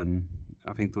ball. And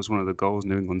I think there was one of the goals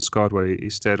New England scored where he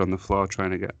stayed on the floor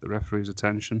trying to get the referee's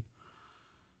attention.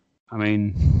 I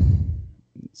mean,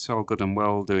 it's all good and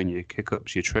well doing your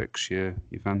kick-ups, your tricks, your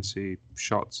fancy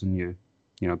shots, and you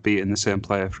know, beating the same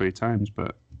player 3 times.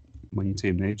 But when your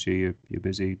team needs you, you're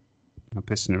busy, you know,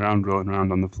 pissing around, rolling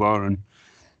around on the floor, and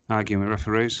arguing with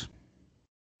referees.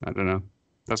 I don't know.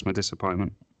 That's my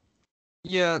disappointment.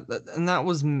 Yeah, and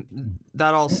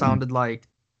that all sounded like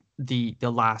the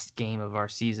last game of our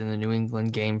season, the New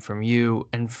England game from you.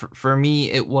 And for me,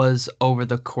 it was over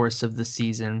the course of the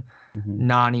season. Mm-hmm.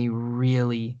 Nani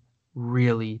really,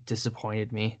 really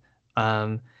disappointed me.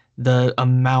 The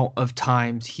amount of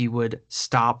times he would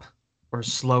stop or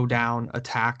slow down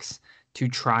attacks to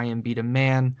try and beat a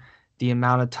man, the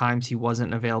amount of times he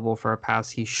wasn't available for a pass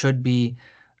he should be,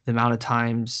 the amount of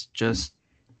times just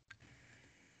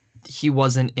he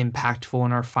wasn't impactful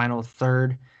in our final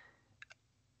third.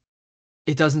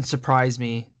 It doesn't surprise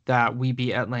me that we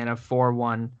beat Atlanta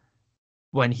 4-1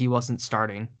 when he wasn't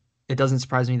starting. It doesn't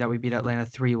surprise me that we beat Atlanta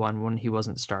 3-1 when he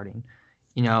wasn't starting.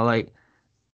 You know, like,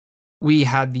 we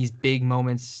had these big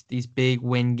moments, these big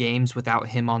win games without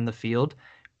him on the field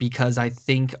because I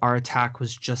think our attack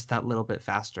was just that little bit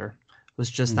faster,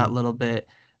 was just that little bit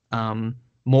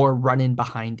more running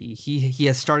behindy. He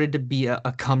has started to be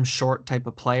a come short type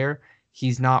of player.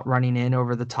 He's not running in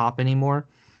over the top anymore.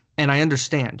 And I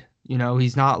understand, you know,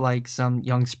 he's not like some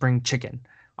young spring chicken.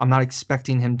 I'm not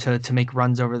expecting him to make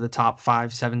runs over the top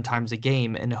 5-7 times a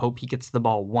game and hope he gets the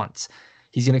ball once.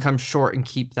 He's going to come short and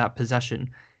keep that possession.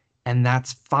 And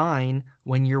that's fine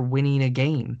when you're winning a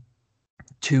game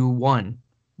 2-1,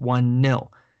 1-0.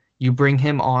 You bring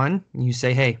him on, and you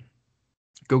say, hey,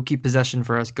 go keep possession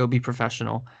for us, go be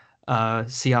professional,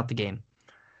 see out the game.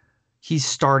 He's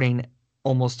starting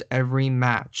almost every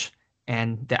match,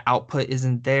 and the output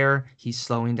isn't there. He's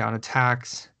slowing down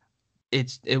attacks.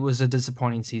 It was a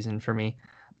disappointing season for me.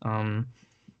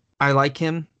 I like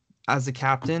him as a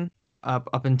captain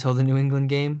up until the New England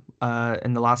game.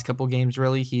 In the last couple games,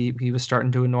 really, he was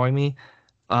starting to annoy me.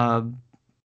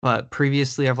 But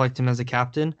previously, I've liked him as a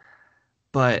captain.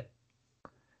 But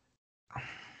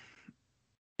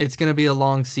it's going to be a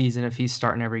long season if he's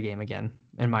starting every game again,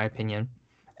 in my opinion.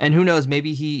 And who knows,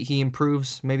 maybe he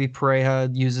improves. Maybe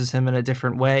Pareja uses him in a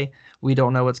different way. We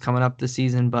don't know what's coming up this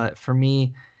season. But for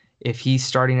me, if he's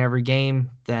starting every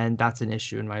game, then that's an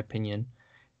issue, in my opinion.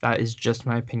 That is just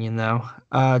my opinion, though.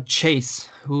 Chase,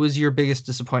 who was your biggest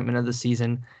disappointment of the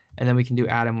season? And then we can do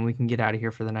Adam and we can get out of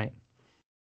here for the night.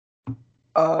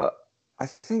 I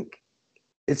think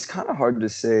it's kind of hard to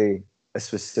say a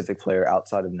specific player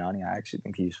outside of Nani. I actually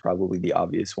think he's probably the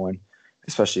obvious one,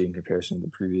 especially in comparison to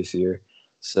the previous year.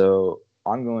 So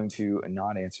I'm going to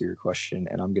not answer your question,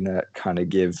 and I'm going to kind of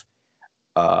give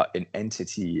an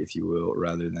entity, if you will,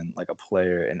 rather than like a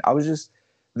player. And I was just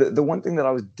the one thing that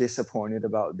I was disappointed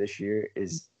about this year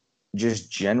is just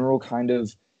general kind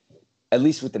of, at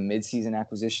least with the midseason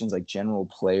acquisitions, like general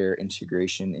player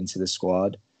integration into the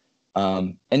squad.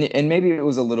 And maybe it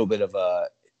was a little bit of a,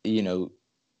 you know,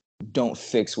 don't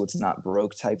fix what's not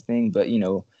broke type thing, but, you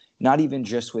know, not even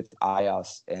just with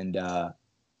Ayas and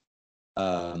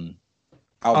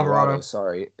Alvarado.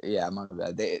 Sorry. Yeah, my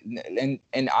bad.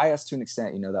 And Ayas, to an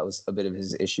extent, you know, that was a bit of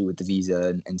his issue with the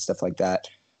visa and stuff like that.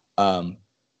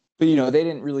 But, you know, they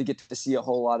didn't really get to see a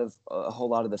whole lot of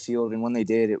the field. And when they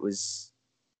did, it was,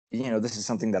 you know, this is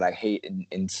something that I hate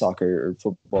in soccer or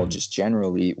football just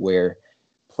generally, where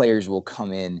players will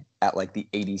come in at like the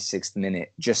 86th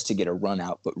minute just to get a run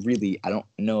out. But really, I don't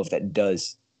know if that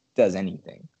does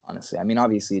anything, honestly. I mean,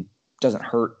 obviously it doesn't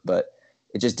hurt, but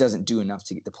it just doesn't do enough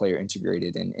to get the player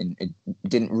integrated, and it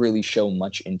didn't really show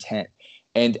much intent.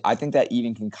 And I think that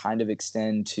even can kind of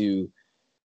extend to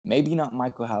maybe not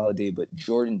Michael Halliday, but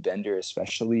Jordan Bender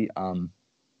especially.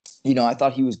 You know, I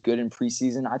thought he was good in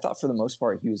preseason. I thought for the most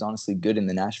part he was honestly good in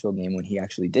the Nashville game when he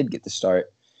actually did get the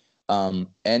start.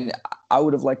 And I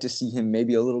would have liked to see him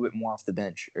maybe a little bit more off the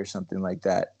bench or something like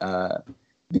that.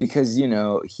 Because, you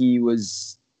know,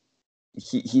 he's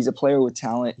a player with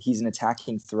talent. He's an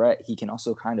attacking threat. He can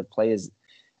also kind of play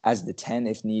as the 10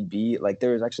 if need be. Like,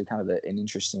 there was actually kind of an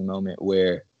interesting moment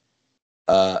where,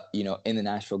 you know, in the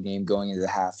Nashville game going into the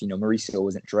half, you know, Mauricio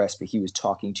wasn't dressed, but he was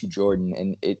talking to Jordan.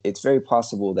 And it's very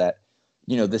possible that,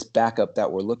 you know, this backup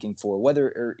that we're looking for,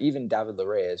 or even David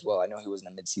Larrea as well. I know he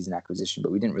wasn't a midseason acquisition,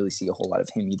 but we didn't really see a whole lot of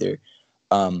him either.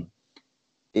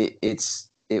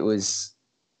 It was,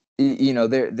 you know,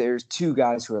 there's two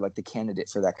guys who are like the candidate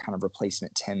for that kind of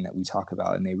replacement 10 that we talk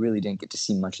about, and they really didn't get to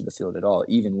see much of the field at all,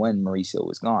 even when Mauricio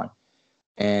was gone.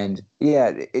 And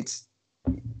yeah, it's,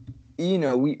 you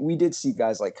know, we did see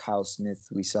guys like Kyle Smith.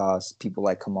 We saw people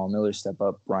like Kamal Miller step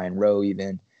up, Brian Rowe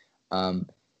even.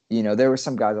 You know, there were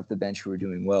some guys off the bench who were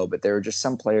doing well, but there were just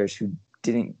some players who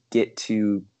didn't get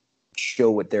to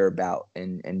show what they're about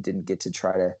and didn't get to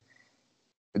try to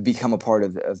become a part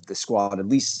of the squad, at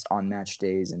least on match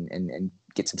days, and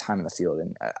get some time in the field.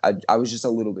 And I was just a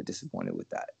little bit disappointed with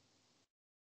that.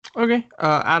 Okay.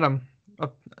 Adam,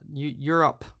 you're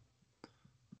up.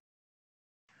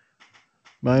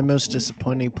 My most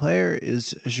disappointing player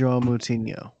is João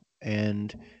Moutinho.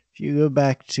 And if you go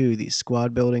back to the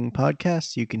squad building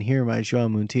podcast, you can hear my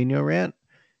João Moutinho rant.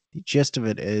 The gist of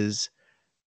it is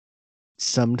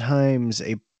sometimes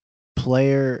a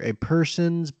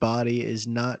person's body is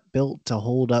not built to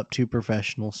hold up to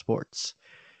professional sports.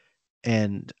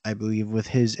 And I believe with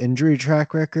his injury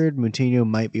track record, Moutinho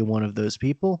might be one of those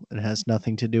people. It has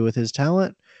nothing to do with his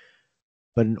talent.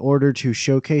 But in order to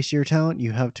showcase your talent,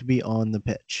 you have to be on the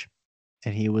pitch.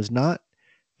 And he was not.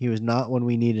 He was not when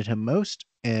we needed him most.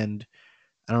 And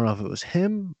I don't know if it was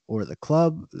him or the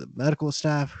club, the medical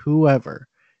staff, whoever.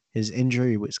 His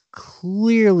injury was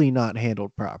clearly not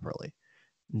handled properly.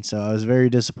 And so I was very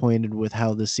disappointed with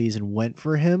how the season went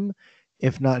for him,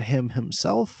 if not him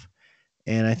himself.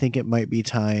 And I think it might be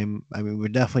time. I mean, we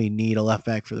definitely need a left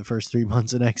back for the first 3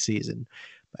 months of next season.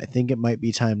 But I think it might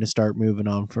be time to start moving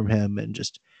on from him and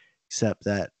just accept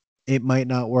that it might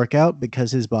not work out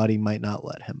because his body might not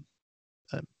let him.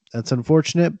 That's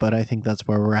unfortunate, but I think that's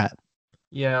where we're at.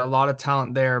 Yeah, a lot of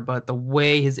talent there, but the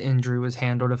way his injury was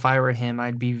handled, if I were him,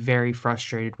 I'd be very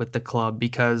frustrated with the club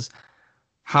because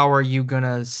how are you going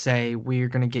to say we're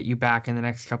going to get you back in the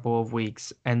next couple of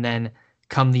weeks and then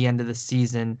come the end of the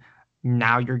season,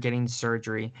 now you're getting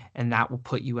surgery and that will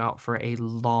put you out for a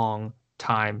long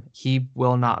time. He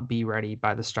will not be ready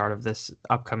by the start of this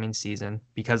upcoming season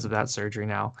because of that surgery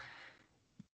now.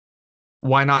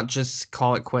 Why not just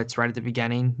call it quits right at the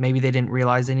beginning? Maybe they didn't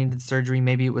realize they needed surgery.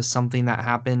 Maybe it was something that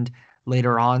happened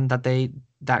later on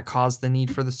that caused the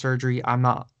need for the surgery. I'm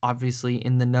not obviously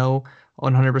in the know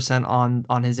 100%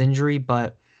 on his injury,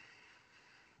 but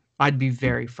I'd be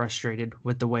very frustrated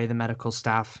with the way the medical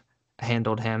staff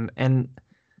handled him. And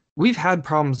we've had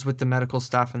problems with the medical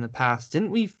staff in the past. Didn't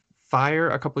we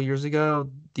fire a couple years ago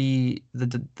the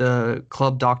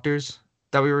club doctors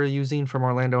that we were using from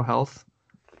Orlando Health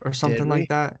or something like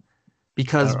that?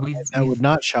 Because that would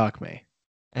not shock me.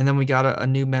 And then we got a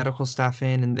new medical staff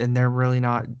in, and they're really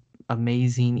not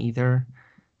amazing either.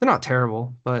 They're not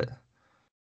terrible, but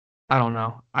I don't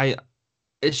know.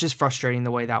 It's just frustrating the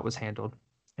way that was handled,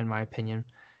 in my opinion.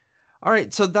 All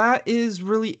right, so that is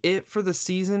really it for the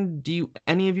season. Do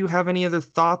any of you have any other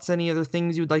thoughts, any other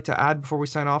things you'd like to add before we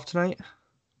sign off tonight?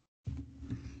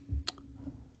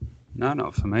 No,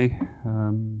 not for me.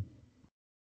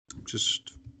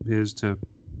 Just here's to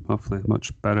hopefully a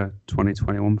much better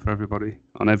 2021 for everybody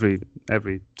on every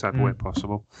type of way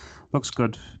possible. Looks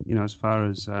good, as far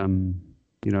as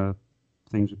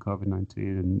things with COVID-19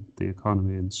 and the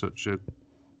economy and such are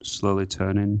slowly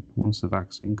turning. Once the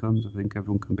vaccine comes, I think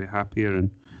everyone can be happier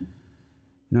and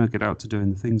get out to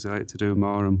doing the things they like to do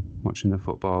more and watching the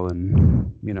football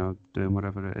and doing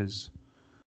whatever it is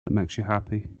that makes you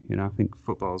happy. I think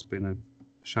football's been a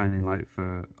shining light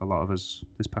for a lot of us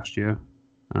this past year,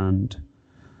 and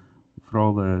for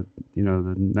all the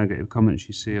the negative comments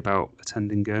you see about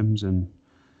attending games and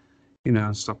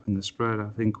stopping the spread, I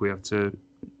think we have to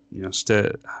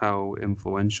state how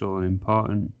influential and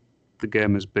important the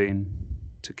game has been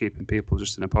to keeping people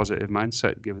just in a positive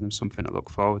mindset, giving them something to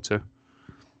look forward to.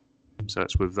 So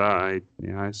it's with that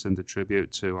I send a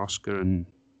tribute to Oscar and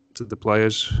to the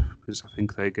players, because I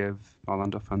think they gave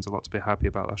Orlando fans a lot to be happy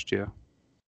about last year.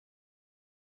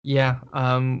 Yeah.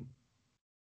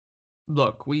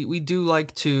 Look, we do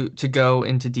like to go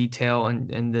into detail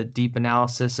and the deep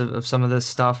analysis of some of this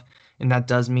stuff, and that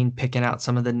does mean picking out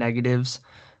some of the negatives.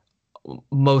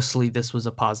 Mostly this was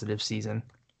a positive season.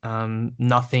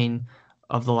 Nothing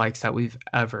of the likes that we've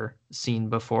ever seen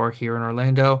before here in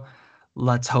Orlando.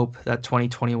 Let's hope that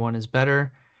 2021 is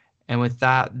better. And with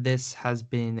that, this has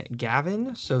been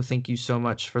Gavin. So thank you so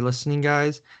much for listening,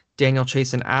 guys. Daniel,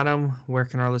 Chase, and Adam, where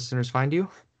can our listeners find you?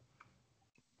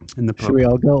 In the pub. Should we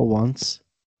all go at once?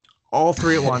 All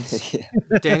three at once. Yeah.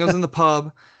 Daniel's in the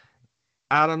pub,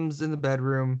 Adam's in the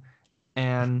bedroom,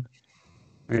 and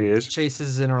He is. Chase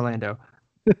is in Orlando.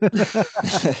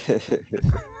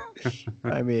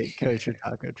 I mean, Coach your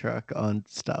taco truck on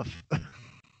stuff.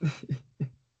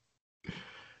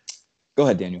 Go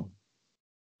ahead, Daniel.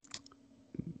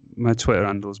 My Twitter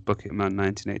handle is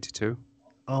Bucketman1982.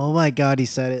 Oh my God, he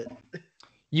said it.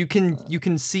 You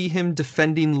can see him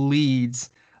defending leads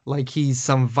like he's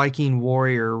some Viking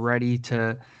warrior ready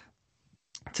to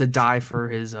die for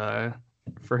his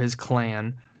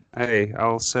clan. Hey,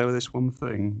 I'll say this one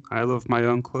thing. I love my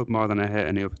own club more than I hate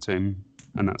any other team,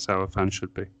 and that's how a fan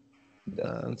should be.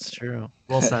 That's true.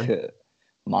 Well said.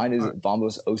 Mine is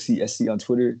Bombos OCSC on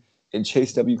Twitter and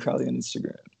Chase W. Crowley on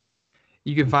Instagram.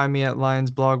 You can find me at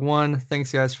LionsBlog1.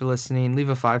 Thanks, guys, for listening. Leave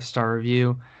a 5-star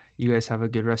review. You guys have a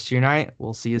good rest of your night.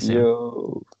 We'll see you soon.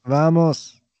 Yo.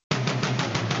 Vamos.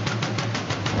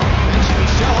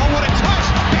 Oh, what a touch!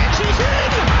 Benji's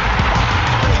in!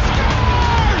 He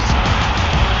scores!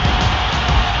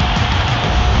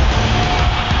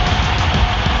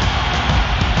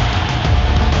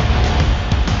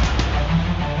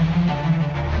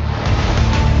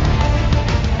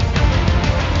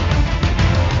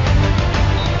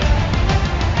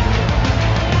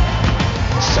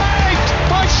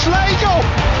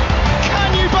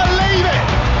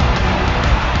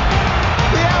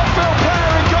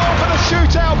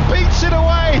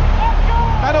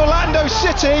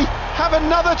 City have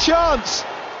another chance.